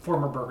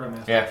 Former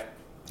burgomaster. Yeah.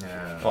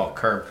 Yeah. Well,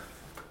 curb.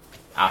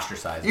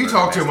 Ostracized. You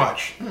talk too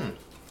Burgomaster. much.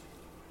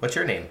 What's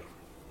your name?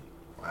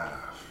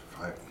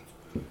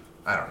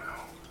 I don't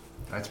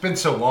know. It's been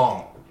so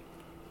long.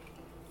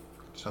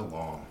 So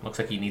long. Looks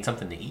like you need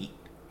something to eat.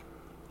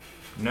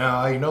 No,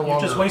 I no You're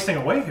longer. just wasting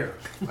away here.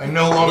 I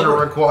no longer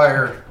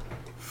require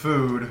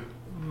food.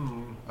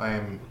 I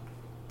am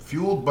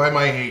fueled by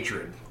my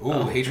hatred.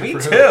 Ooh, hatred Me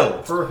for who?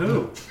 too. For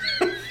who?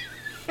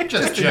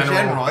 Just in general,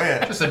 general,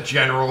 yeah. Just a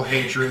general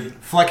hatred.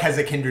 Fleck has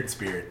a kindred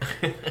spirit.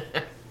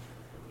 I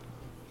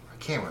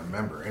can't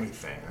remember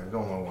anything. I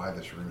don't know why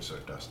this room's so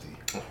dusty.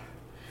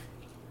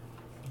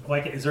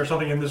 Like, is there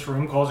something in this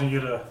room causing you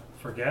to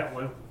forget?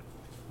 What?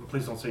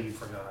 Please don't say you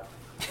forgot.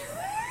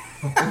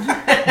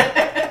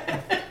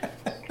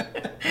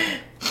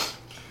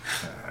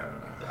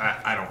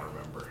 I don't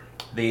remember.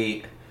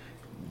 The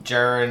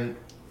Jaren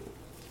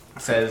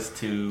says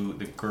to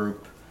the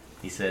group,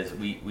 he says,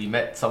 we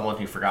met someone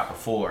who forgot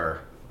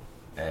before,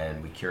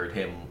 and we cured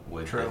him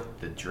with True.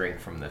 the drink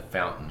from the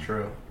fountain.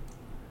 True.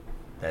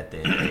 That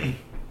did a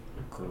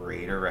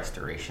greater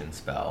restoration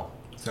spell.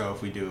 So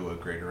if we do a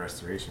greater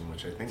restoration,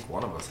 which I think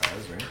one of us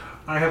has, right?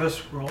 I have a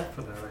scroll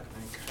for that, I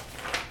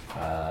think.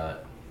 Uh,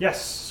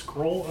 Yes,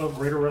 scroll of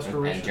greater and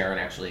restoration. Jaren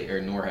actually,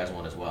 or Nor has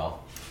one as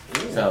well.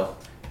 So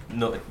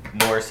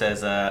Nor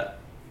says,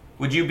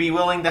 would you be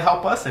willing to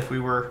help us if we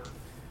were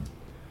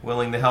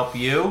willing to help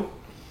you?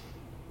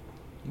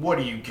 What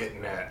are you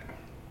getting at?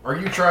 Are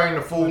you trying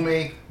to fool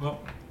me? Well,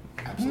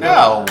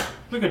 No.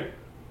 look at.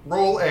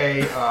 Roll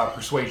a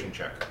persuasion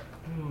check.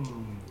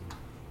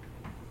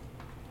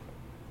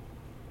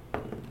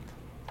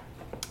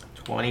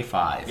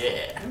 25.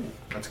 Yeah.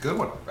 That's a good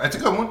one. That's a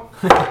good one.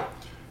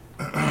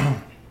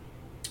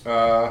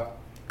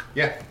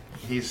 Yeah.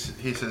 He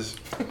says.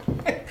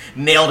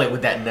 Nailed it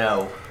with that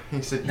no.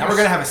 He said. Now we're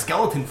gonna have a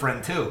skeleton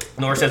friend too.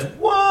 Nor says,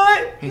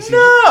 what? He sees-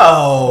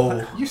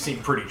 No. You seem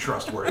pretty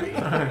trustworthy.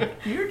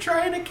 You're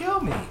trying to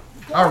kill me.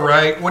 All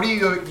right. What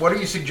are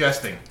you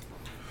suggesting?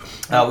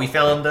 We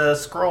found a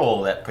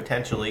scroll that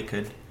potentially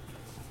could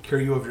Cure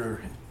you of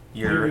your.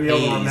 your You'll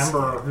be able to haze.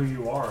 remember who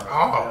you are. Oh.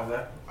 Yeah,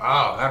 that.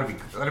 Oh,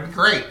 that'd be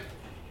great.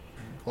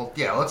 Well,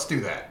 yeah. Let's do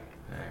that.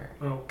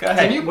 Oh. Go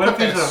ahead. Can you What put if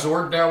that there's a-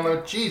 sword down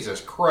though? Jesus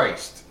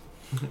Christ.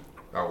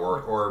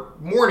 Or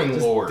Morning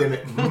Lord. Dim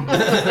it.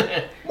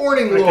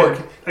 Morning I Lord.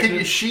 can- Can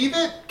you sheath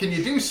it? Can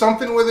you do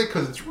something with it?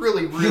 Because it's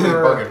really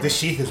bugging The me.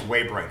 sheath is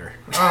way brighter.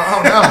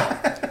 Oh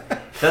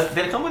no. Did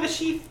it come with a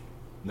sheath?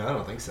 No, I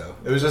don't think so.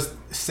 It was just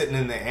sitting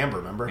in the amber,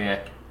 remember? Yeah.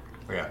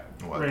 Yeah.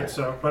 Well, Right,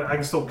 so, but I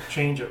can still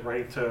change it,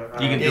 right, to...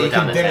 You can Yeah, do it you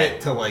down can to dim 10.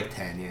 it to like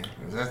 10, yeah.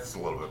 that's a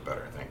little bit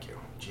better. Thank you.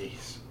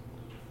 Jeez.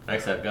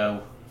 Next up,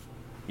 go.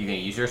 You gonna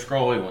use your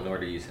scroll? Or you want Nor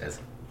to use his?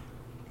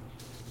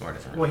 Nor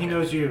doesn't. Well, he really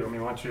knows you. I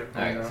mean, once you...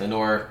 care. All right. So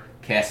Nor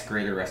casts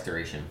Greater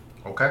Restoration.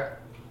 Okay.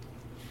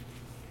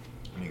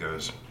 And he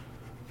goes,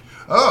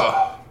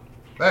 "Oh,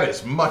 that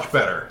is much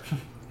better.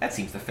 That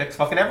seems to fix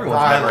fucking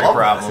everyone's I memory love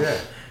problem.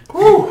 this,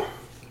 Whew.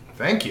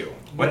 Thank you.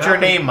 What's your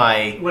name,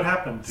 my What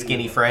happened? to you?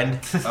 skinny friend?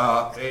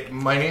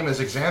 My name is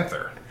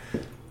Exanther.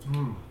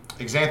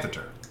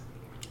 Exanthator.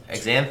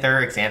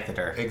 Exanther.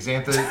 Exanthator.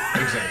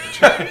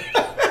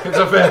 It's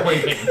a family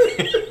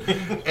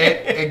name.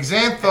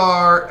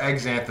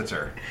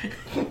 Exanthator.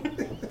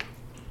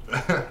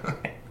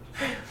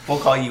 We'll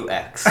call you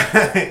X.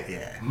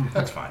 yeah.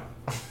 That's fine.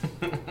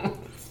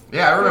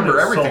 Yeah, I remember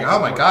everything. Oh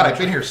my god, I've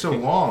been here so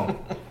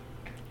long.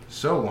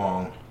 So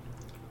long.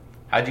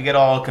 How'd you get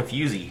all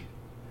confusey?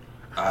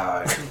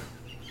 I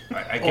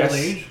Old guess.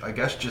 age? I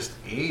guess just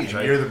age.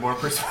 You're the more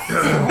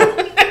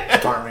persuasive.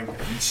 Charming.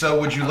 So,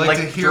 would you like, Like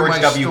to hear George my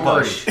W.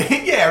 story? Bush.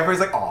 yeah, everybody's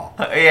like, aw.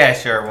 Yeah,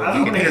 sure. Well, I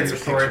you don't can hear hear your the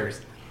story.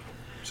 Pictures.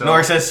 So,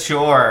 Nor says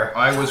sure.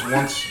 I was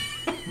once.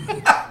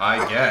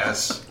 I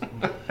guess.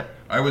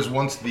 I was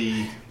once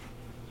the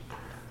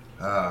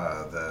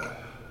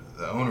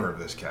owner of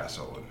this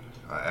castle,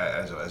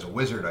 and as a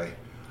wizard,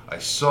 I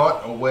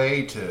sought a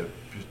way to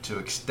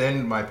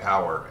extend my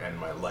power and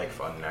my life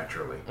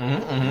unnaturally.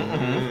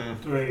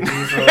 Wait,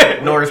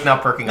 he's, Nor's now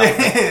perking up.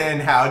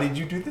 and how did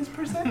you do this,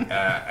 per se? And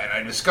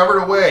I discovered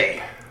a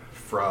way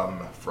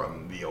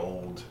from the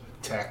old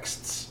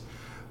texts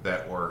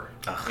that were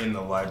in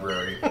the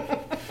library.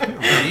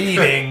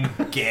 Reading.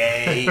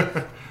 Gay.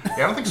 Yeah, I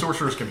don't think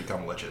sorcerers can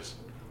become liches.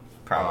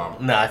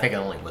 Problem. No, I think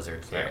only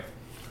wizards. Yeah. Right.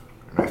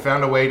 And I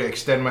found a way to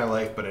extend my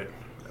life, but at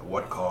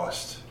what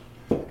cost?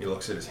 He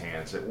looks at his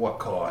hands. At what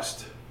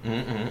cost? We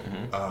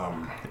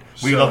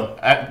So-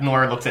 look.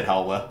 Nor looks at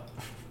Helwa.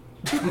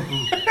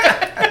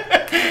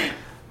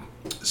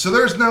 So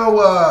there's no,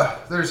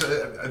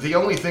 the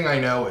only thing I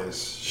know is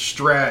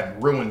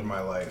Strad ruined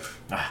my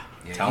life. Ah,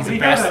 Yeah, tell he's me. a He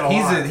does that bastard.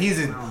 a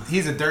He's lot.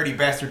 he's a dirty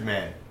bastard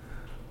man.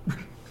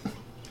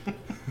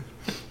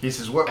 He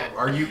says, "What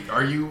are you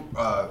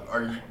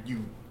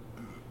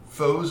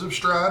foes of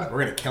Strad? We're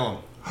gonna kill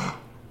him.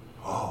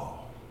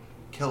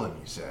 Kill him,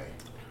 you say?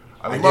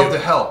 I I would love do.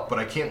 to help, but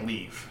I can't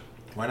leave.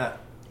 Why not?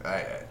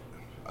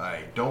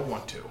 I don't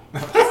want to.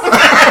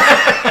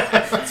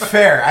 It's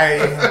fair.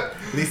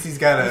 At least he's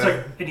got It's a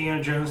like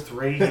Indiana Jones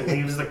 3. He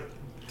leaves the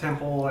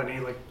temple and he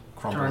like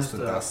crumbles turns to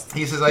to dust.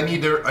 He says, I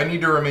need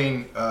to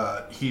remain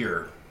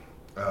here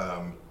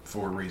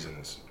for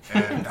reasons,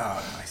 and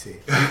Oh, I see.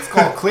 It's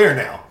called clear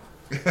now.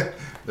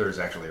 there's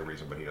actually a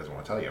reason, but he doesn't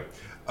want to tell you.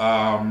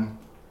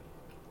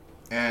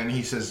 And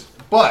he says,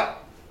 but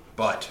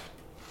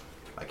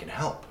I can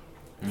help.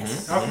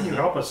 How can you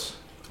help us?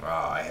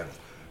 I have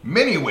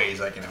many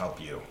ways I can help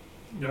you.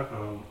 Yeah.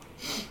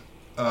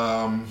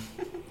 Um,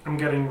 I'm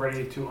getting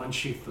ready to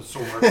unsheath the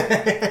sword.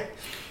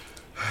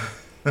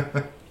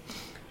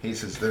 he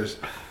says,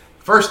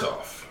 first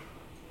off,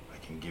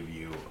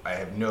 I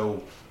have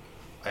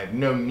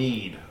no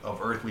need of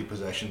earthly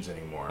possessions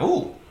anymore.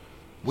 Ooh.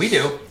 We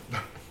do.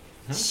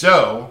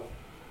 So,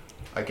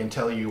 I can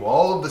tell you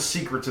all of the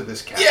secrets of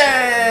this castle Yay!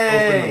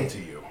 and open them to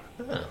you.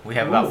 We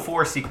have about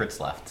 4 secrets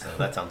left, so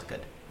that sounds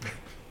good.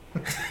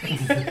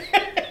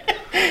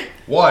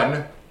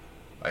 One,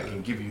 I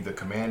can give you the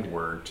command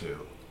word to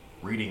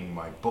reading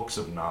my books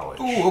of knowledge.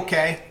 Ooh,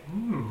 okay.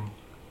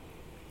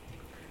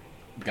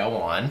 Go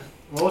on.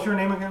 What was your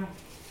name again?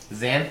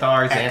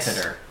 Xanthar X.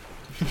 Xanthader.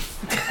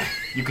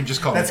 You can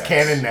just call me That's X.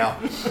 canon now.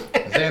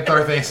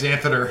 Xanthar, thanks,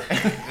 Xanthader.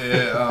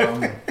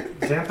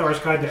 Xanthar's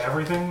Guide to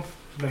Everything.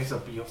 He's a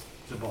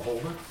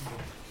beholder.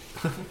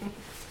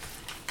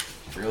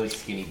 Really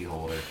skinny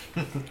beholder.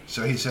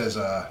 So he says,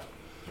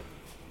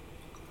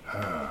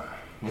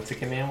 What's the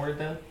command word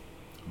then?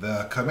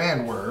 the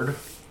command word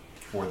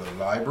for the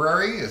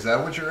library, is that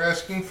what you're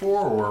asking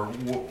for? Or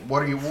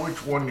what are you,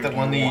 which one The do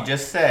one that you want?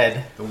 just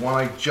said The one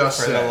I just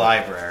for said. the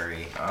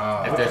library.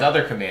 If there's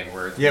other command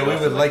words. Yeah, we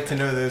also would like to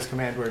know those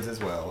command words as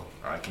well.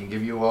 I can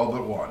give you all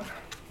but one.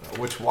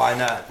 Why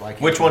not?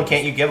 Which one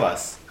can't you give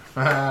us?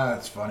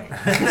 That's funny. I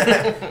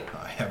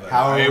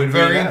How am would we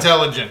very know?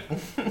 intelligent.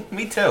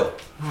 Me too.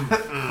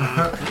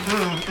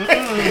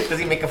 Does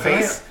he make a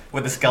face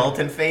with a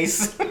skeleton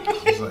face?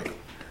 He's like,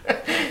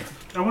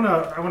 I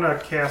wanna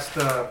cast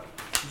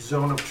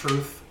Zone of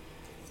Truth.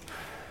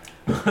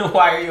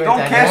 Why are you Don't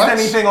attacking? cast What?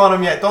 anything on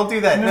him yet. Don't do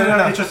that.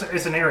 No.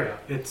 It's an area.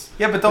 It's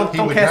Yeah, but don't He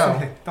would cast know.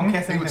 anything. Don't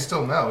cast he anything. would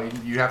still know.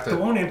 You have it to.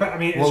 won't impact. I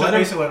mean, it's Well, just let him-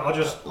 basically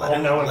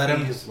I'll know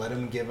if he's. Let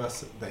him give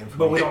us the information.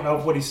 But we don't know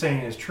if what he's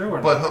saying is true or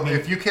But not. I mean,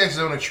 if you cast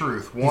Zone of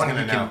Truth, one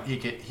gonna know.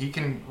 he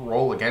can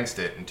roll against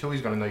it until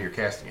he's going to know you're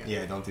casting it.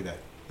 Yeah, don't do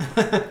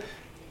that.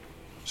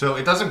 So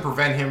it doesn't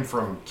prevent him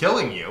from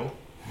killing you.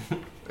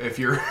 If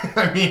you're,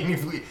 I mean,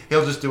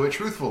 he'll just do it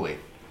truthfully.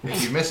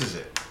 If he misses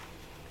it,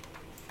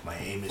 My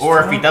aim is.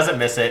 Or if he doesn't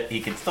miss it, he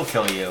can still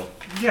kill you.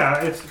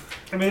 yeah,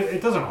 I mean,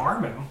 it doesn't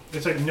harm him.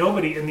 It's like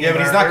nobody in the Yeah,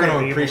 but he's not entire going area to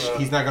will be able appreciate.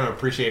 He's not going to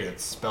appreciate a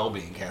spell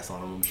being cast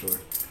on him. I'm sure.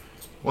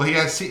 well, he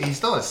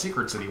still has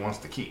secrets that he wants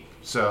to keep.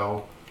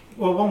 So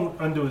Well, it won't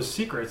undo his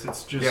secrets.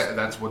 It's just yeah,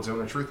 that's what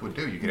Zone of Truth would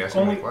do. You could ask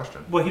him only a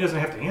question. Well, he doesn't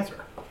have to answer.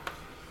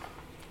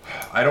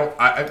 I don't.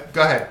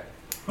 Go ahead.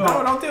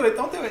 No, don't do it.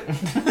 Don't do it.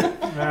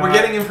 We're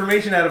getting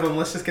information out of him.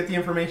 Let's just get the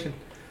information.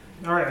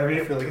 All right. I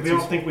mean, feel like if it's you don't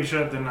useful. think we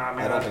should, then I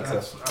mean, I don't think so.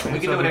 that's- I mean, We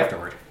can so do it then-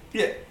 afterward.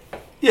 Yeah.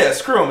 Yeah,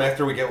 screw him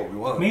after we get what we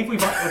want. I mean,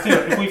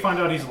 if we find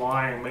out he's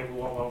lying, maybe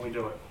won't we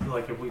do it?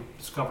 Like if we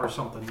discover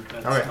something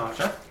that's All right. not.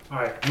 Sure. All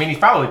right. I mean, he's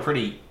probably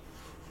pretty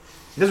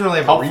He doesn't really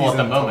have a helpful reason.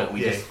 at the moment.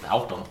 We yeah. just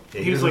helped him. Yeah,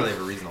 he He's doesn't like really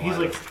have a reason to he's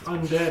lie like to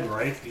us. undead,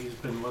 right? He's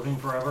been living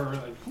forever.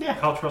 Like, Yeah.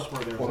 How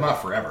trustworthy? Well,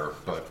 not forever,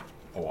 but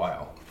a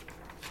while.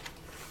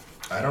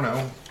 I don't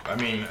know. I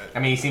mean,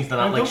 He seems to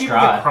Don't not like people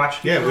get Strahd.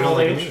 crotchety Yeah, at we your don't old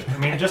like age? him I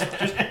mean, just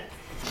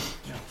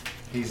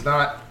he's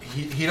not.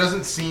 He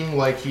doesn't seem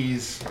like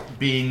he's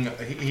being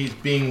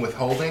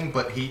withholding,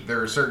 but there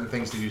are certain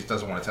things that he just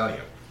doesn't want to tell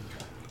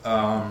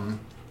you.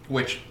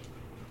 Which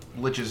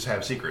liches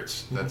have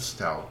secrets. That's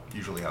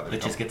usually how they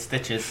Bitches get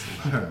stitches.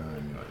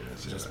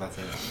 Just about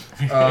to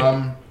say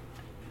that.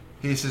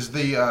 He says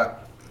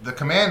the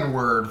command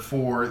word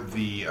for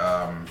the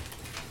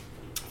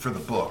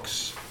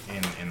books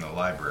in the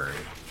library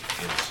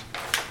is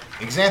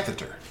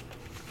Exanthator.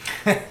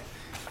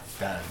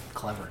 Done.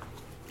 Clever.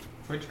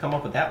 Where'd you come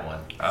up with that one?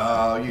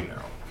 Oh, you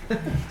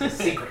know.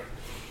 Secret.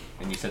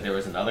 And you said there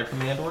was another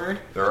command word?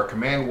 There are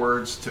command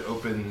words to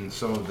open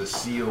some of the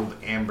sealed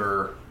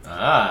amber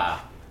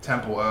Ah.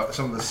 temple,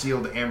 some of the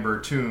sealed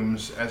amber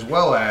tombs, as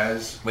well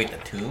as Wait, the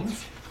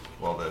tombs?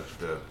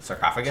 the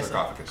Sarcophagus?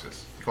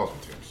 sarcophaguses. He calls them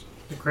tombs.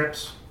 the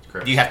crypts.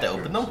 Crypts, Do you have to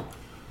open them?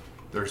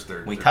 We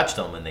We touched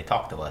them and they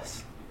talked to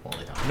us.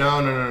 Only talked.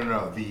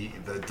 No.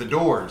 The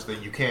doors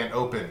that you can't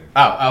open.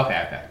 Oh,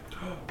 okay.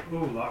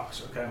 Ooh,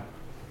 locks. Okay.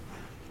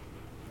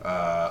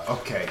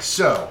 Okay,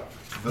 so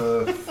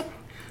the.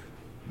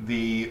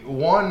 The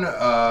one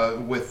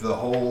with the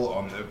hole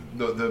on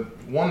the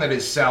one that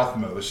is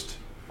southmost,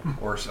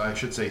 or I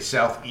should say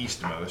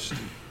southeastmost,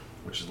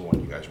 which is the one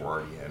you guys were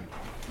already in,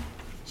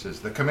 says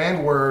the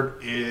command word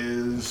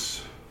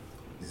is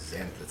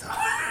Xanthatar.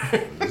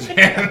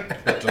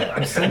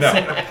 I'm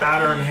sensing a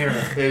pattern here.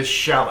 is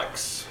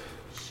shallots,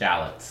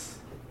 Shallots.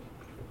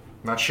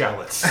 not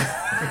shallots.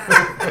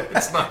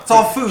 It's not. It's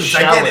all foods.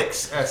 I get it.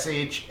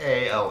 Shalix.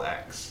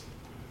 SHALX.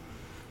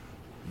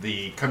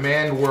 The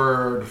command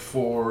word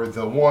for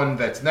the one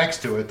that's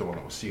next to it, the one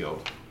that was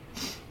sealed,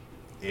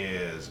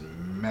 is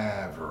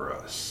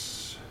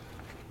Maverus.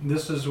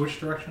 This is which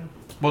direction?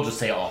 We'll just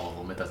say all of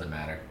them. It doesn't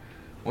matter.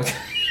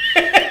 Didn't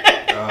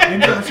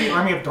you ever see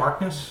Army of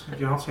Darkness? If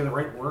you don't say the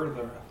right word,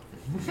 it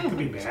could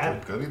be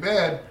bad. Could be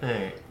bad.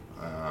 Hey.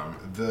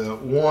 The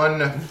one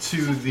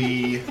to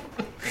the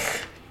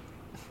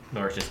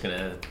Nora's just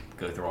gonna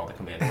go through all the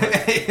command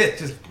words.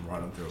 Just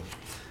run them through.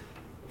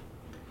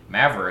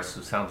 Maverus,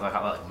 who sounds like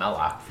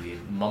Melloc. If we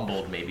had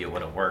mumbled, maybe it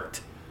would have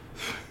worked.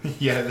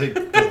 yeah,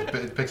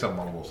 it picks up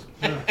mumbles.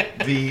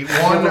 The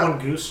One one,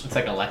 goose. It's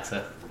like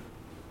Alexa.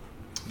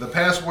 the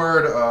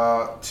password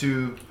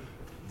to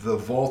the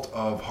vault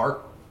of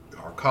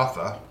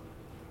Harkatha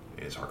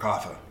is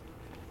Harkatha,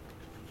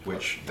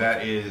 which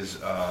that is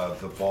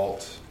the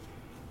vault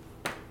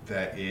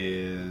that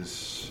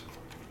is.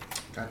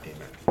 God damn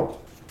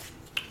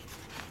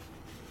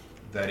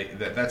it.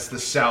 That's the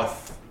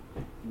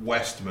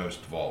southwestmost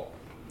vault,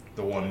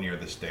 the one near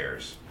the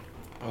stairs.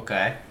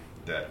 Okay.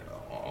 That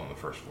on the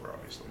first floor,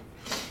 obviously,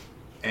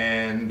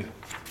 and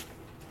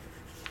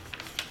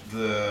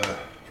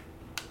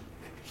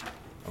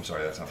I'm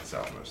sorry, that's not the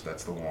southmost.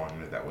 That's the one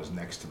that was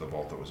next to the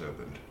vault that was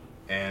opened.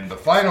 And the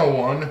final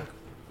one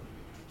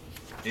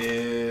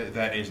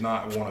that is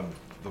not one of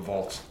the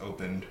vaults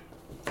opened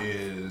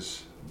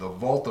is the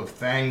Vault of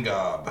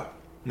Thangob.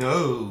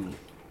 No.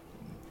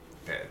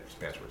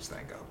 Password's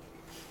Thangob.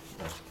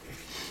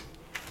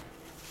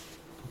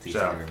 It's easy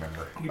to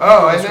remember. You Oh,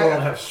 people in and this then-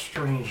 world have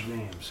strange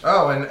names.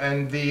 Oh,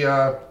 and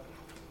the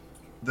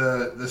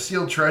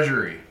sealed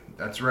treasury.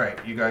 That's right.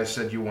 You guys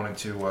said you wanted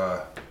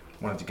to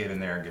get in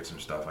there and get some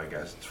stuff. I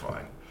guess it's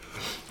fine.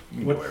 You can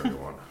do whatever you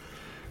want.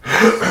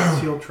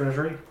 Sealed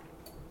treasury.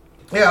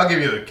 Yeah, I'll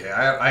give you the.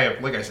 I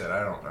have, like I said,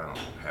 I don't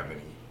have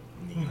any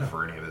need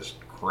for any of this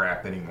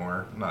crap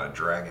anymore. I'm not a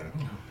dragon.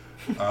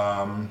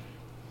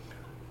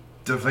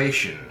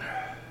 Division.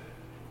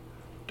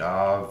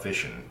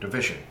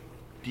 Division.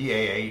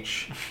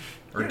 DAH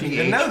or don't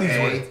even know these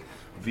words.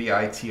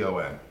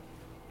 DHAVITON.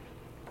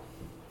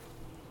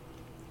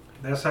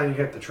 That's how you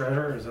get the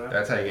treasure. Is that?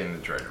 That's how you get in the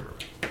treasure room.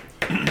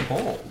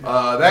 Cool.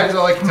 That is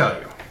all I can tell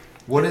you.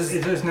 What is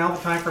Is this now the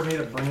time for me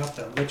to bring up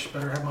that witch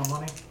better have my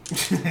money?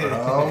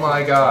 Oh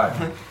my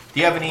god. Do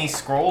you have any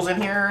scrolls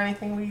in here or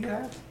anything we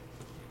have?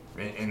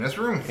 In this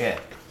room? Yeah.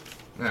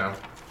 No.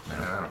 No,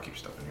 I don't keep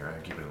stuff in here. I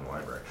keep it in the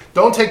library.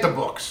 Don't take the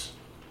books.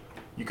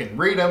 You can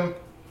read them.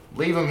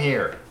 Leave them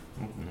here.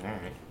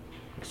 Alright.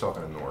 I was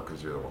talking to Nora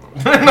because you're the one that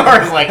was.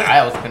 Nora's like,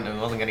 I wasn't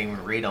gonna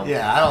even read them.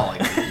 Yeah, I don't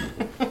like it.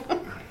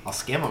 I'll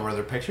scan them. Are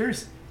there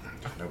pictures?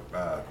 Nope.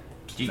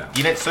 You No.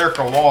 didn't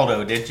circle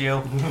Waldo, did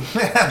you?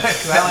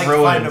 Because I like to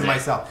ruins find them it.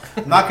 myself.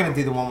 I'm not going to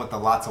do the one with the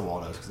lots of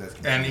Waldos because that's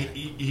And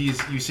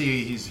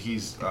confusing.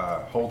 he's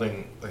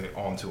holding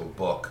onto a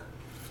book,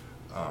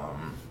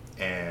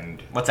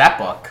 and What's that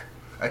book?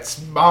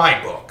 it's my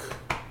book.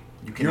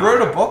 You cannot wrote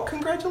have a it. book?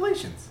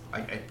 Congratulations.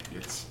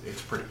 It's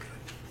pretty good.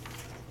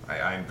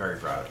 I'm very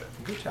proud of it.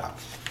 Good job.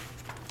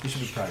 You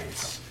should be proud of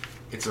yourself.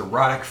 It's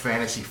erotic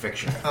fantasy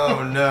fiction.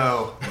 Oh,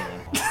 no.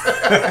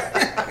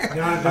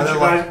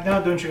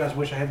 Don't you guys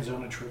wish I had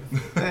Zone of Truth?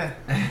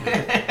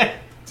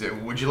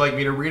 Would you like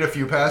me to read a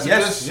few passages?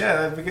 Yes.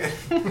 Yeah, that'd be good.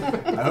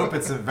 I hope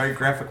it's a very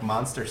graphic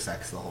monster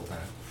sex the whole time.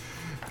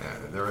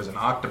 There is an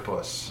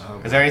octopus.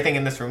 Is there anything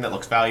in this room that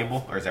looks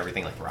valuable, or is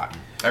everything like rotten?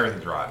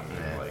 Everything's rotten.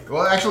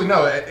 Well, actually,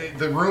 no.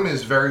 The room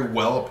is very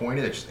well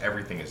appointed. It's just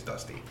everything is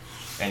dusty.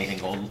 Anything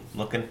gold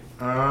looking?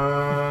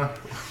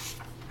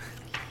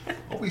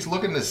 Always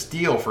looking to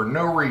steal for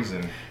no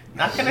reason.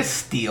 Not gonna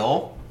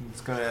steal.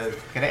 It's going to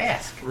Gonna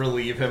ask.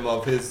 relieve him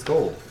of his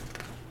gold.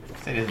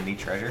 Say doesn't need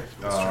treasure.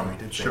 He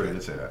did say Sure, that. he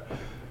did say that.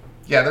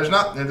 Yeah, there's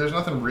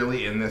nothing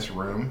really in this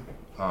room.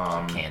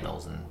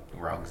 Candles and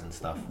rugs and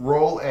stuff.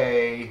 Roll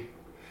a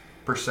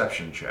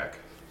perception check.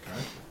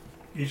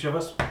 Each of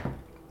us?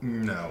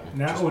 No.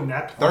 Now,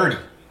 not 30.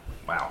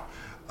 Wow.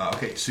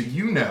 Okay, so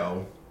you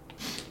know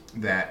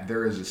that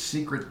there is a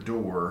secret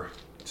door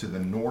to the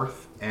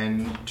north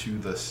and to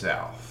the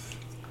south.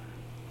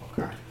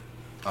 Okay.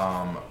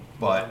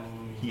 But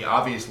he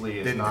obviously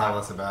is Didn't not tell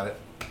us about it.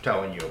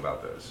 telling you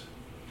about those.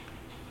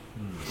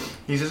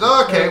 He says,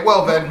 "Okay,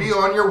 well then, be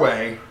on your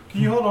way."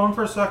 Can you hold on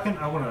for a second?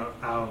 I want to.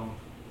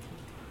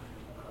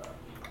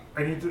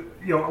 I need to.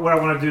 What I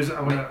want to do is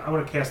I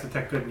want to cast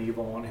detect good and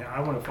evil on him. I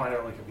want to find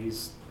out if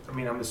he's. I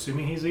mean, I'm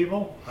assuming he's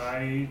evil.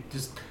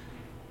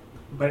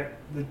 But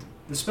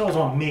the spell's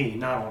on me,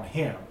 not on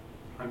him.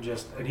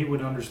 And he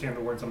would understand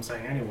the words I'm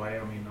saying anyway.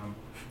 I mean,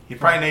 You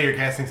probably know you're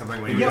casting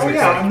something when you Yeah, do oh it.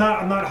 yeah. I'm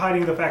not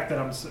hiding the fact that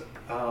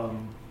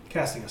I'm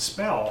casting a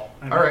spell.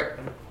 All right.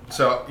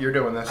 So you're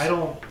doing this. I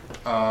don't.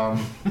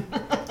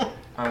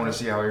 I want to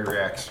see how he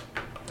reacts.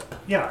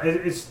 Yeah,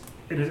 it is.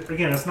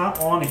 Again, it's not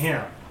on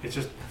him. It's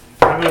just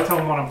I'm gonna tell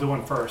him what I'm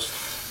doing first.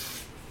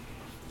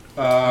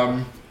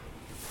 I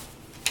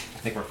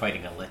think we're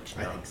fighting a lich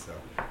I now. think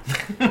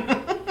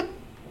so.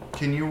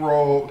 Can you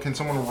roll? Can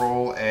someone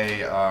roll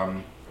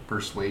a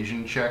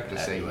persuasion check to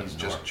say you he's and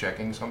just Nor.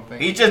 checking something?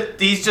 He's just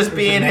There's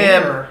being a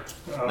him. neighbor,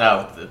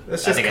 No,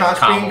 That's I just think Kosh it's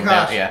calm being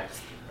down, Kosh. Yeah.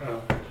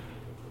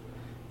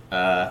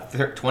 uh,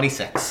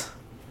 26.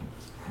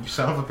 You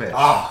son of a bitch.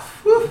 Oh,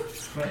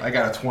 I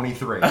got a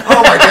 23. oh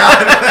my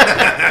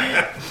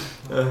god!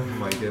 Oh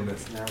my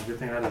goodness. no, good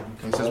thing I didn't.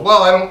 He says,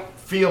 "Well, I don't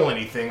feel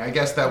anything. I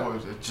guess that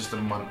was just a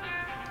month."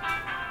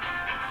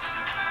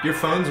 Your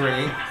phone's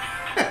ringing.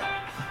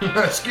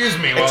 Excuse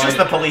me. Well, It's just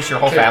I- the police. Your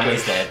whole Take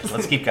family's this. dead.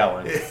 Let's keep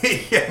going.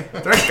 Yeah,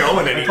 they're not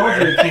going I told you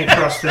anywhere. you can't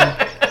trust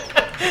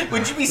him.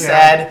 Would you be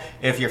sad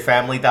if your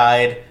family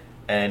died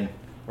and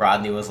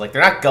Rodney was like,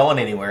 "They're not going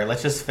anywhere.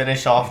 Let's just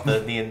finish off the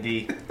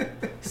D&D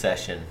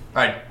session."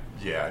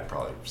 I'd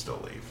probably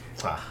still leave.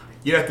 Ah.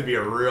 You'd have to be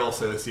a real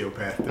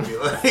sociopath to be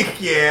like,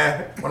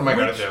 yeah. What am I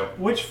gonna do?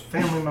 Which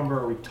family member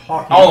are we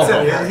talking All of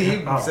about? them.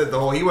 He Oh. said the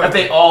whole. He If went.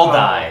 they all Oh.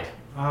 died.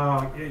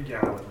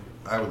 Yeah.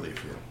 I would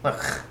leave you.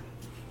 Ugh.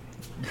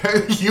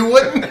 You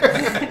wouldn't?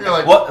 You're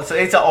like, What? So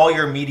it's all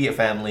your immediate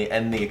family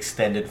and the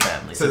extended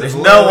family. So there's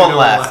no literally one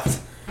left.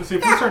 See,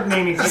 if we start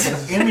naming people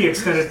in the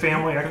extended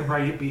family, I can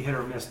probably be hit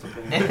or miss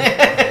depending.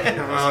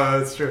 Oh,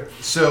 that's true.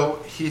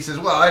 So he says,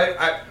 "Well,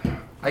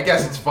 I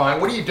guess it's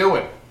fine. What are you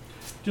doing?"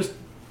 Just,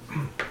 I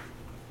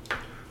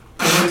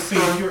want to see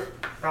if you're.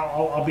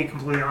 I'll be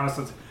completely honest.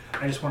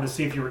 I just wanted to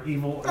see if you were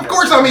evil. Of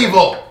course I'm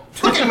evil.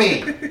 Look at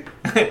me.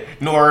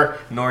 Nor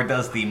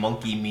does the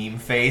monkey meme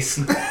face.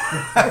 You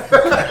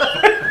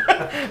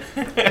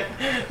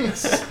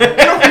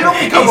don't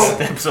He become a.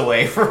 steps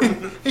away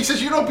from. He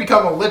says, "You don't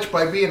become a lich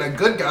by being a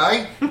good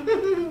guy."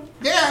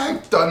 Yeah,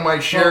 I've done my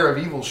share of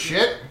evil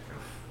shit.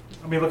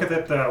 I mean, look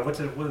at that. What's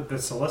it? The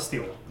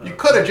celestial. You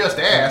could have just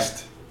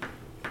asked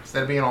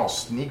instead of being all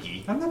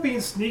sneaky. I'm not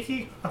being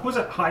sneaky. I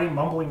wasn't hiding,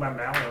 mumbling my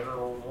mouth.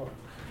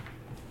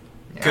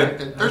 Yeah,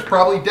 Good. there's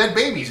probably dead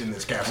babies in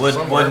this castle Would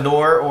somewhere.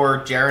 Nor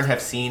or Jaren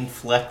have seen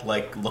Fleck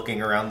like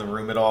looking around the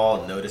room at all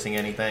and noticing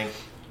anything?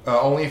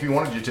 Only if he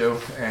wanted you to,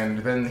 and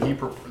then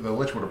the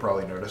lich would have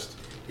probably noticed.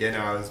 Yeah, no,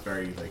 I was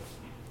very like.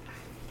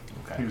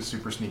 He was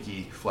super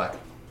sneaky, Fleck.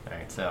 All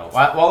right, so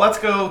well, let's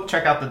go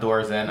check out the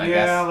doors then. I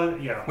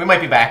guess Yeah. we might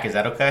be back. Is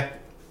that okay?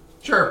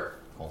 Sure,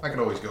 Cool. I could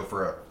always go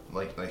for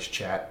a nice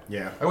chat.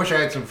 Yeah. I wish I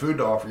had some food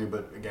to offer you,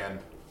 but again,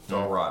 it's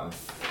all rotten.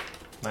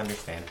 I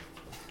understand.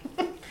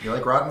 You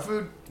like rotten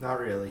food? Not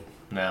really.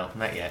 No,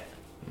 not yet.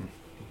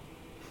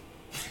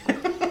 All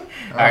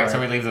right, so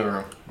we leave the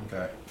room.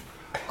 Okay.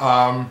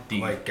 Do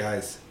you- Like,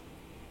 guys,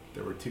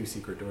 there were 2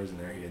 secret doors in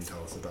there he didn't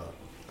tell us about.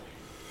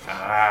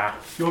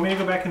 You want me to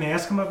go back and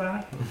ask him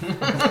about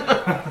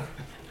it?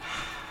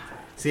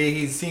 See,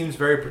 he seems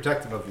very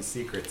protective of his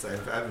secrets. I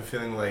have a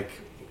feeling like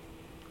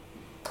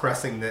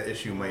pressing the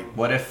issue might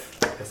What if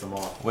piss him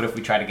off.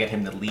 we try to get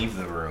him to leave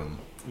the room?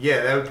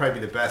 Yeah, that would probably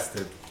be the best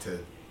to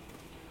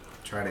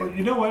try to. Well,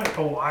 you know what?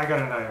 Oh, I got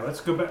an idea.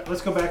 Let's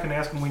go back and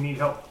ask him we need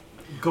help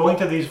going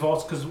to these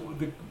vaults because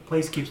the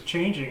place keeps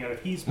changing, and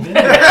if he's been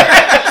there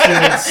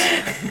since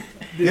it's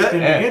been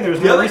began, there's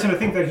The no other- reason to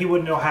think that he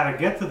wouldn't know how to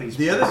get to these.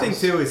 The other thing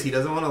places. too is he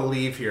doesn't want to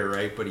leave here,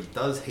 right? But he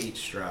does hate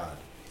Strahd.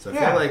 So I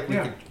Yeah, feel like we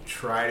yeah. could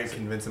try to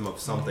convince him of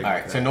something. All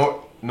like right, so that.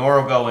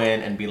 Nor will go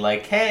in and be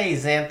like, "Hey,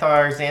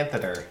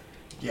 Xanther."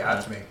 Yeah,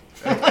 that's me.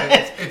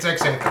 It's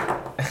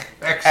Xanther.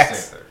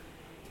 Xanther.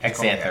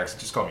 Xanther.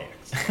 Just call me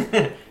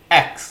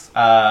X.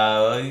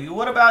 X.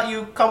 What about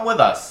you come with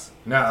us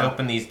No. to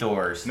open these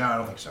doors? No, I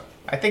don't think so.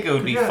 I think it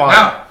would be Yeah. fun.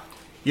 No,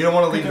 You don't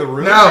want to leave the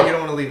room, No. or you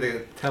don't want to leave the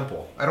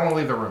temple. I don't want to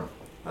leave the room.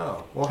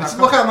 Oh, well,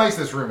 Look how nice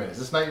this room is.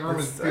 This night room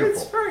is it's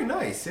beautiful. very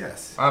nice,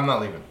 yes. I'm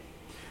not leaving.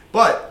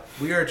 But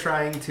we are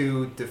trying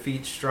to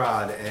defeat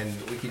Strahd, and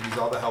we could use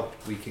all the help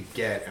we could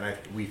get. And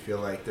we feel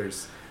like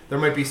there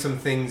might be some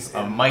things.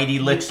 A mighty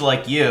lich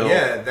like you.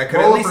 Yeah, that could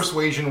Roll at a least.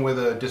 persuasion with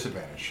a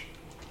disadvantage.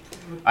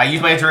 I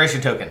use my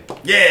inspiration token.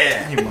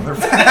 Yeah. You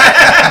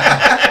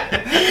motherfucker.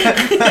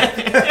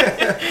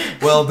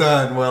 Well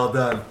done. Well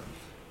done.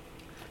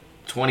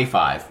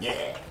 25. Yeah.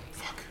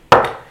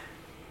 Fuck.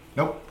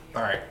 Nope.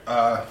 All right.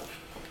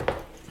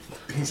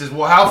 He says,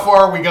 "Well, how far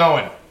are we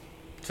going?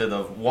 To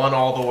the one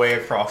all the way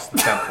across the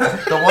temple.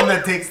 The one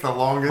that takes the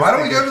longest. Why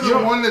don't we go to You the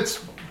don't- one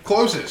that's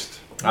closest?"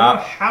 We don't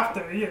have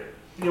to.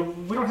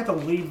 We don't have to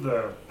leave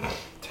the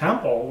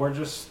temple. We're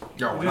just.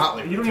 No, we're not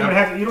leaving You don't the even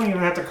temple. have. You don't even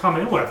have to come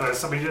in with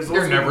us. I mean, just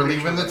You're let's never make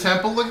leaving sure the that-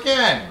 temple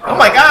again. Oh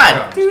my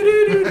god!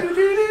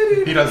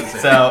 He doesn't say.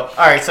 So,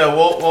 alright, so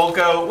we'll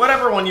go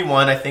whatever one you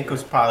want. I think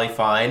was probably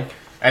fine.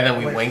 And then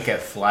we wink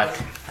at Fleck.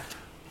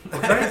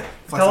 I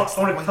want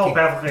to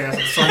telepathically ask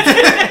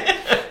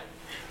him.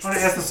 want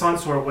to ask the Sun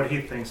Sword what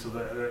he thinks of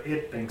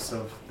it thinks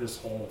of this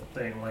whole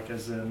thing, like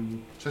as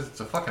in. Says it's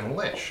a fucking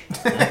lich.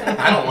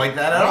 I don't like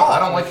that at all. I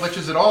don't like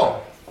liches at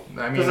all.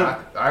 I mean, Does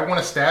it- I want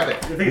to stab it.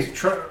 I think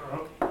it's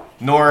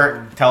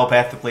Nor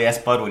telepathically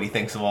ask Bud what he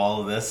thinks of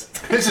all of this.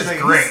 This is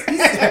great.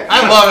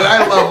 I love it.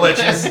 I love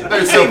liches.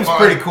 They're so Seems fun.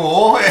 pretty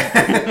cool.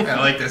 I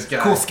like this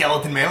guy. Cool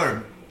skeleton man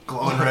with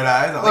glowing red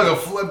eyes. I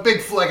Look, a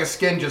big fleck of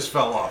skin just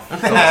fell off.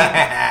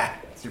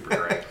 Super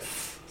great.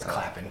 It's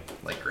clapping.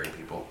 Like great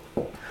people.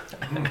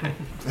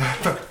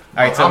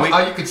 Alright, so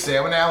you could say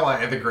I'm an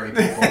ally of the great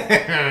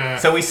people.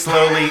 so we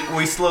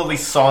slowly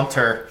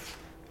saunter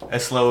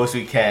as slow as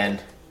we can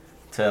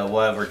to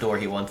whatever door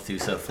he wants to,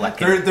 so Fleck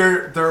can...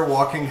 They're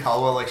walking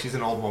Helwa like she's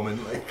an old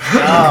woman. Like,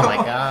 Oh my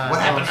god.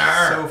 What happened to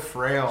her? so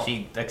frail.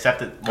 She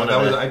accepted No, one that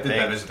of was, the I did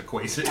that things. as the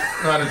Quasit,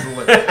 not as the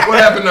lich. What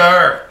happened to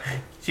her?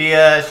 She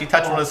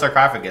touched one of the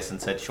sarcophagus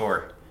and said,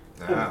 sure.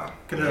 Oh,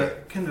 Can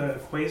the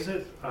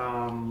Quasit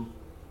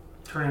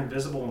turn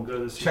invisible and go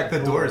to the Check the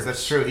doors.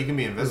 That's true. He can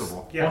be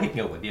invisible. Yeah. Well, he can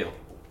go with you.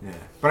 Yeah.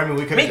 But I mean,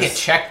 we could Make have it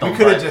check them, We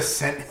could have but- just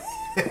sent.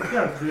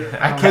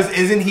 Yeah, Because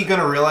isn't he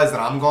gonna realize that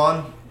I'm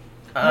gone?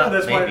 no,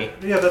 that's maybe. why.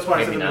 Yeah, that's why I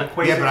Maybe said the not.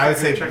 Quasit. Yeah, but I would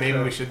could say check maybe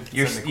the- we should.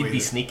 You'd send the be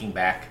Quasit. sneaking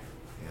back.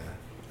 Yeah.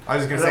 I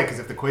was just gonna say because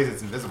if the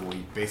Quasit's invisible,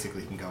 he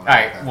basically can go.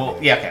 Alright, well,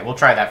 yeah, okay, we'll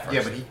try that first.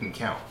 yeah, but he can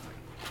count.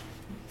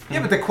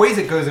 Yeah, but the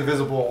Quasit goes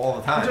invisible all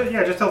the time.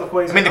 Yeah, just tell the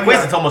Quasit. I mean, the oh,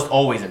 Quasit's yeah. almost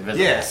always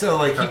invisible. Yeah, so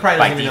like he probably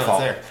By doesn't even know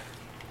default. it's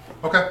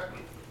there. Okay.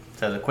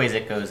 So the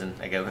Quasit goes and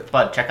I go,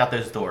 Bud, check out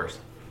those doors.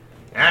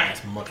 Ah,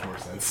 Makes much more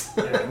sense.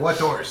 what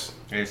doors?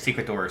 There's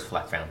secret doors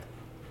Fleck found.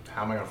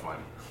 How am I gonna find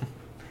them?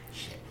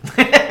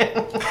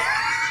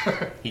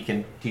 He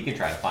can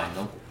try to find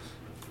them.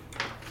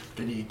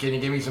 Can you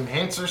give me some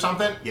hints or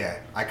something? Yeah,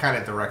 I kind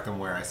of direct them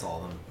where I saw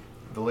them.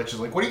 The lich is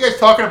like, what are you guys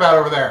talking about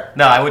over there?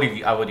 No, I would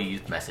have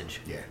used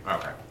message. Yeah.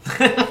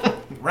 Okay.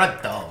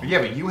 Right dumb. Yeah,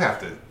 but you have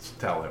to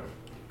tell him.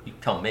 You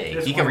tell me.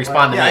 Just He can one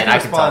respond to button. me Yeah, and I I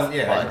can can tell respond,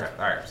 yeah, Bud. Okay.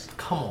 All right.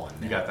 Come on.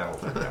 You now. got that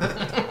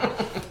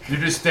whole thing. You're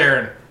just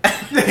staring.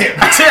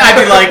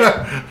 I'd be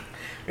like,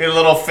 a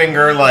little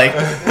finger, like,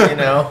 you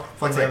know.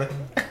 Flex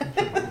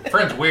like,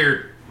 Friend's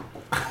weird.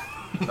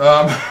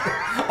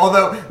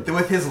 although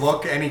with his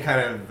look, any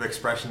kind of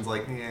expressions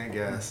like, yeah, I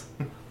guess.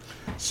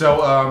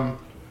 So,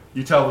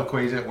 you tell the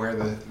Quasit where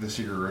the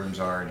secret rooms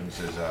are, and he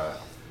says,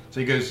 so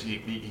he goes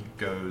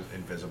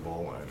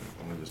invisible, and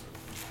I'm gonna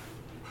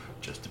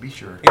just to be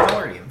sure. He's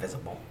already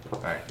invisible.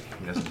 All right,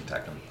 he doesn't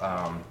detect him.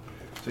 So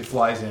he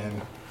flies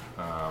in,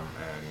 and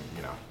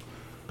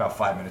about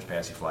 5 minutes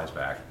pass, he flies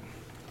back,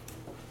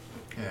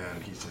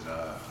 and he says,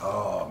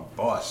 "Oh,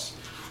 boss,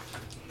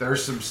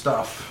 there's some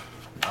stuff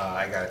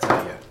I gotta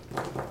tell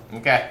you."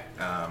 Okay.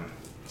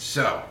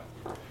 So,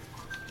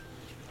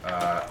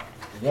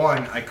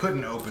 one, I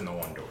couldn't open the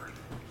one door.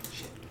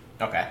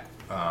 Okay.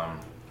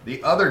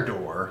 The other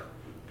door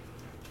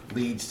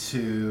leads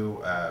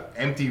to an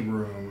empty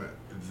room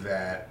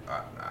that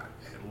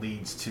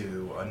leads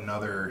to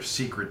another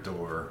secret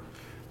door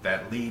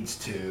that leads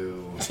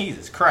to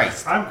Jesus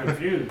Christ. I'm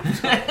confused.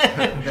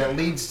 that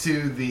leads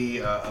to the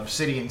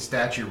obsidian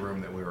statue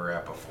room that we were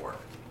at before.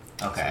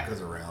 Okay. It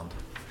goes around.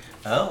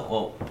 Oh,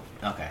 well,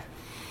 okay.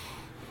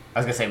 I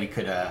was gonna say we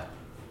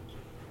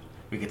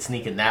could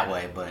sneak in that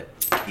way, but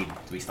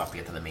we still have to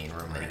get to the main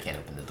room, and he can't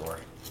open the door.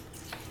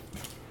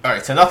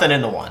 Alright, so nothing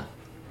in the one.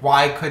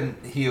 Why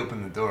couldn't he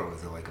open the door?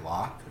 Was it like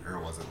locked, or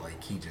was it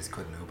like he just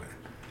couldn't open it?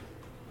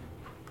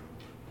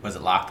 Was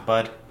it locked,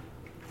 Bud?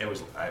 It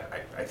was,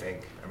 I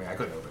think. I mean, I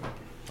couldn't open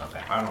it.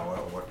 Okay. I don't know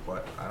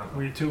what. I don't know.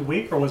 Were you too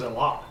weak or was it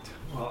locked?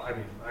 Well, I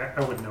mean, I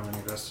wouldn't know any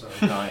of this. So.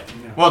 No,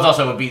 well, it's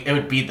also it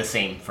would be the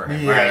same for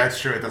him, Yeah, right? that's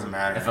true. It doesn't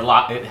matter. If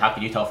how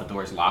can you tell if the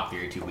door is locked or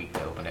you're too weak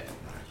to open it?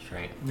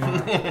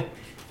 Right.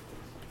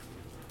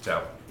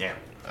 So, yeah.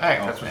 All right.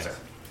 That's what's there.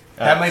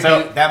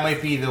 that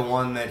might be the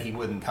one that he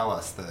wouldn't tell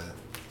us.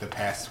 The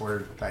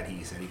password that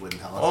he said he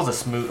wouldn't tell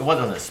us. It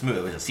wasn't a smooth.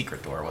 It was a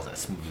secret door. It wasn't a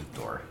smooth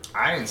door.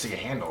 I didn't see a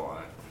handle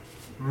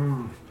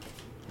on it.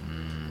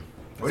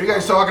 What are you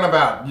guys talking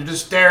about? You're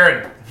just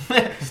staring.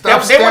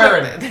 Stop They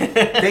staring.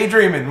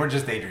 Daydreaming. We're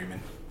just daydreaming.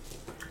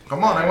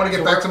 Come on, I want to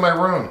get back to my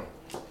room.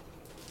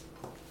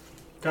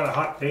 Got a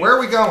hot date. Where are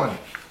we going?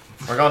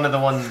 We're going to the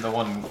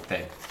one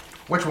thing.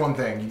 Which one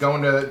thing? You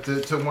going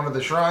to one of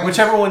the shrines?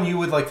 Whichever one you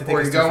would like to take Or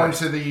us you to going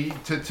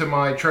first. to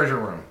my treasure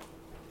room?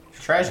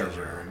 Treasure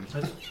room.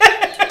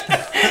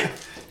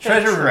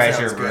 Treasure room.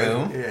 Treasure sounds good.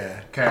 room.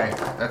 Yeah. Okay,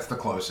 that's the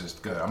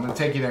closest. Good. I'm gonna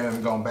take you there and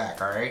I'm going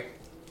back. All right.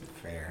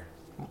 Fair.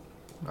 All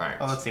right.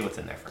 Well, let's see what's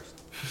in there first.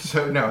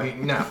 So no,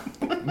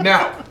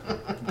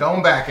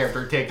 going back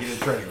after I take you to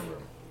the treasure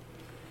room.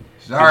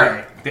 All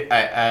right.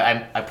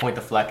 I point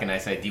to Fleck and I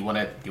say, "Do you want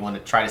to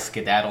try to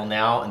skedaddle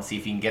now and see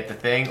if you can get the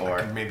thing, I or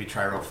could maybe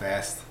try real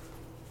fast.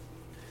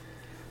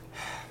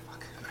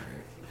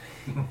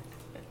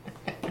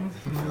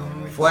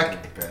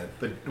 Fleck. Bad.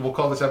 We'll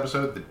call this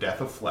episode "The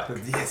Death of Fleck."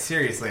 Yeah,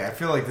 seriously, I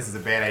feel like this is a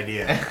bad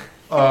idea.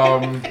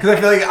 Um, Because I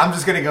feel like I'm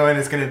just gonna go in.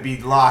 It's gonna be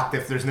locked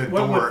if there's no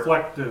What door, would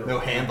Fleck do? no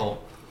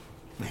handle.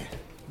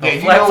 Yeah,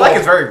 you Fleck know,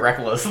 is very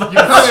reckless. you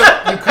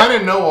kind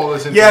of know all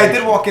this information. Yeah, I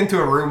did walk into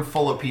a room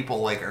full of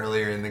people like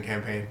earlier in the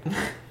campaign,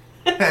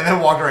 and then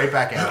walked right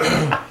back out,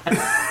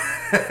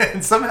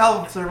 and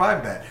somehow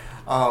survived that.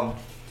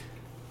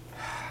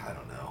 I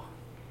don't know.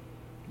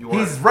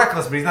 He's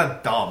reckless, but he's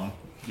not dumb.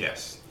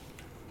 Yes.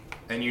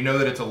 And you know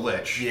that it's a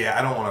lich. Yeah,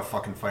 I don't want to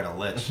fucking fight a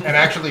lich. And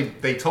actually,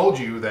 they told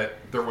you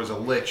that there was a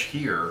lich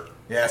here.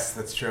 Yes,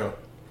 that's true.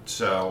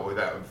 So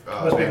that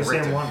Must be the Van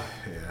same Richten- one.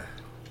 Yeah,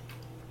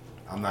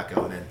 I'm not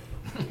going in.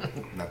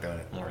 I'm not doing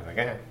it. We're like,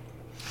 eh.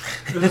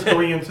 This is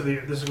going into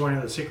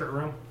the secret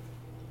room.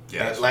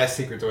 Yes. That last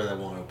secret door that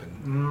won't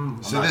open.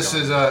 So this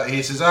is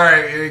he says, all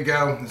right, here you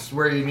go. This is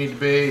where you need to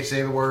be.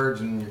 Say the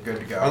words, and you're good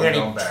to go. Are there I'm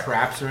any going back.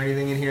 traps or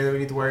anything in here that we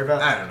need to worry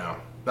about? I don't know.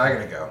 I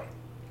gotta go.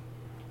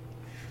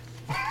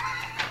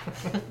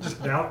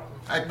 Now,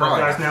 Probably.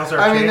 guys, now's our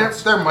I mean,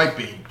 chance. there might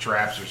be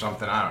traps or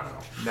something. I don't know.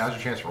 Now's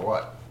your chance for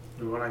what?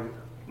 We want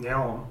to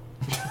nail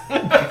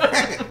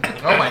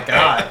Oh my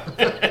god!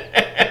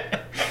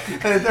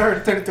 And it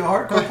turned into a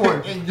hardcore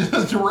porn. He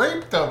just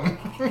raped them.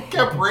 He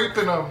kept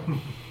raping them.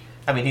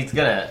 I mean, he's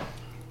gonna.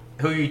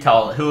 Who are you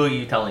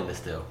telling this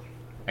to?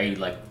 Are you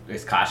like?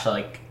 Is Kasha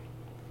like?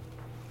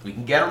 We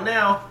can get him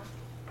now.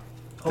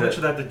 I'll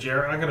mention that to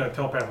Jared. I'm going to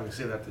telepathically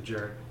say that to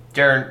Jared.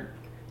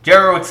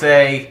 Jared would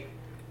say.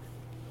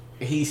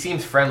 He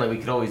seems friendly. We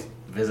could always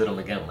visit him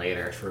again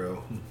later.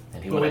 True.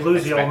 And he But we wouldn't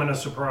lose the expect- element of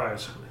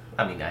surprise.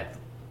 I mean, I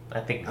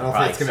think. I don't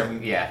think it's gonna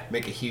Yeah,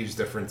 make a huge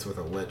difference with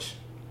a lich.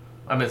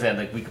 I'm just saying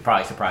like we could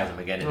probably surprise him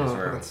again in his Oh,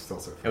 room. that's still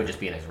so It would just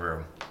be in his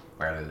room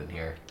rather than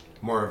here.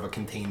 more of a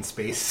contained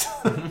space.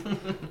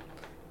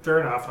 Fair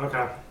enough.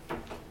 Okay.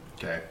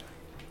 Okay.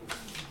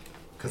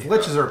 Because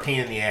liches are a pain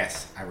in the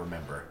ass, I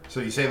remember.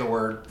 So you say the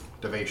word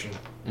divation,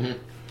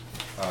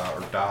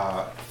 or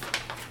da.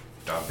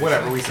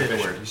 Whatever, we say the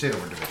division. word. You say the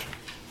word division.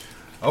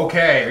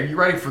 Okay, are you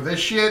ready for this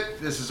shit?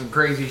 This is some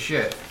crazy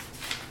shit.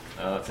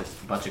 Oh, it's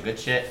just a bunch of good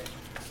shit.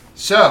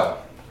 So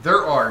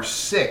there are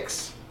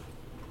 6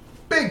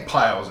 big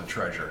piles of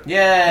treasure.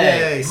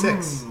 Yay! Yay,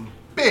 6.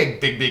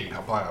 Big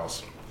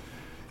piles.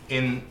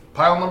 In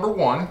pile number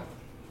 1,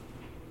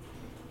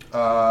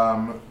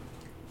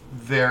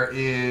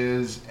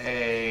 there's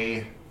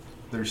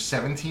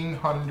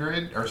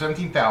 1,700 or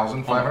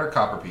 17,500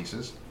 copper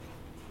pieces.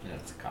 Yeah,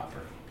 it's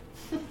copper.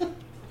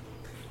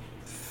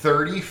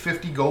 30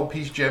 50 gold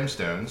piece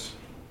gemstones,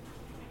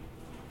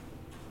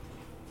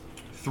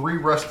 3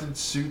 rusted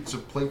suits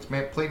of plate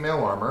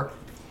mail armor,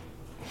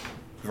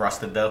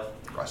 Rusted though.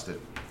 rusted,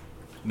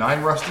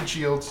 9 rusted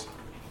shields,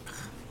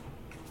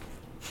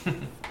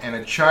 and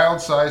a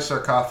child-sized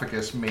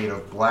sarcophagus made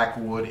of black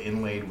wood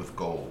inlaid with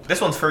gold.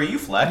 This one's for you,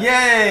 Fleck.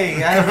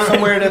 Yay! I have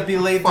somewhere to be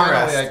laid to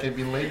Finally, I rest. can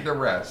be laid to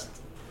rest.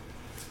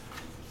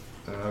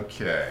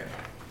 Okay.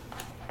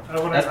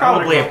 That's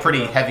probably a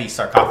pretty heavy I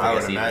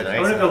sarcophagus, would even, imagine. I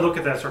right? want to go look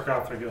at that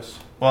sarcophagus.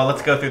 Well,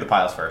 let's go through the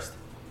piles first.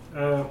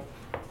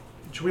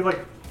 Should we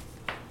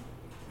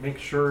make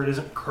sure it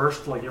isn't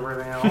cursed like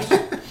everything else?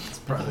 It's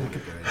probably a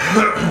good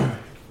idea.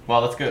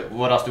 Well, let's go.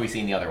 What else do we see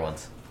in the other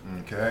ones?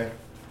 Okay.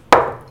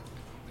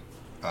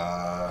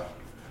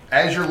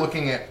 As you're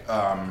looking at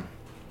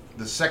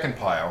the second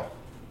pile,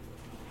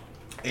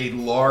 a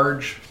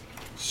large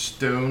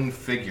stone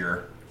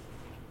figure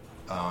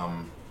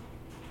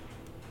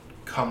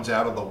comes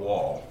out of the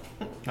wall,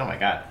 Oh my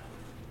god.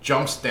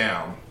 jumps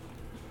down,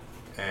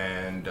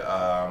 and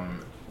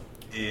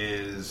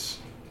is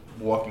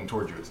walking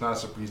towards you. It's not.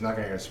 He's not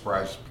going to get a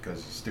surprise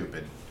because he's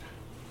stupid.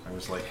 I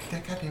was like,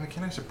 God damn it!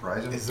 Can I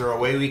surprise him? Is there a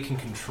way we can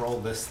control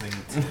this thing?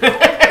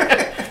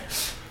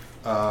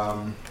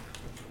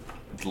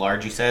 It's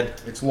large, you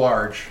said? It's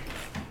large,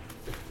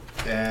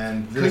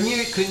 and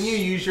this. Couldn't you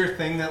use your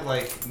thing that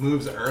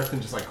moves Earth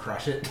and just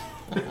crush it?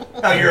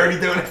 Oh, you're already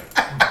doing it.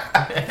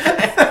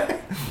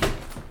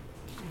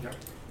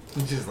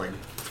 It's just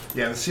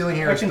Yeah, the ceiling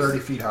here I is can 30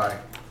 feet high.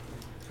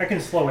 I can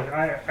slow it.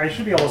 I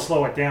should be able to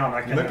slow it down. I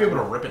you can. might be able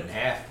to rip it in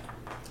half.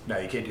 No,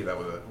 you can't do that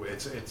with it.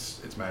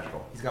 It's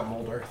magical. He's got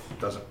mold Earth. It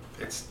doesn't.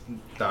 It's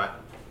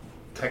not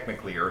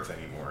technically Earth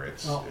anymore.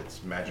 It's Well,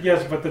 it's magical.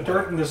 Yes, but the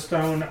dirt and the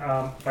stone,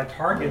 if I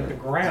target the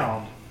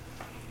ground,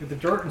 if the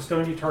dirt and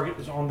stone you target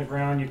is on the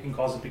ground, you can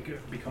cause it to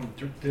become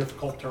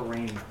difficult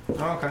terrain.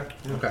 Oh, okay.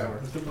 Okay.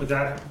 Would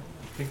that?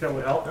 Think that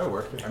would help? That'll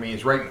work. I mean,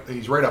 he's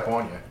right up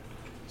on you.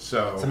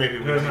 So maybe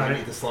we Good night.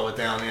 need to slow it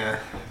down. Yeah.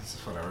 It's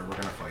just whatever. We're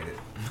gonna fight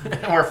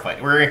it. We're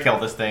fighting. We're gonna kill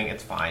this thing.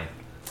 It's fine.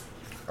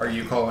 are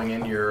you calling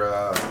in your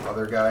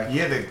other guy?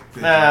 Yeah.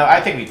 No, I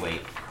think we'd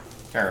wait.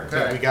 Or,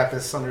 Okay. We got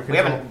this under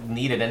control. We haven't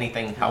needed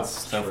anything help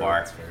That's so true, far.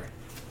 that's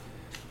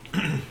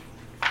fair.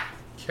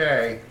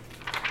 Okay.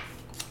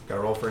 Got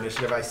to roll for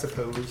initiative, I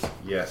suppose.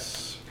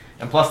 Yes.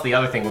 And plus, the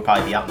other thing would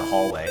probably be out in the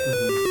hallway.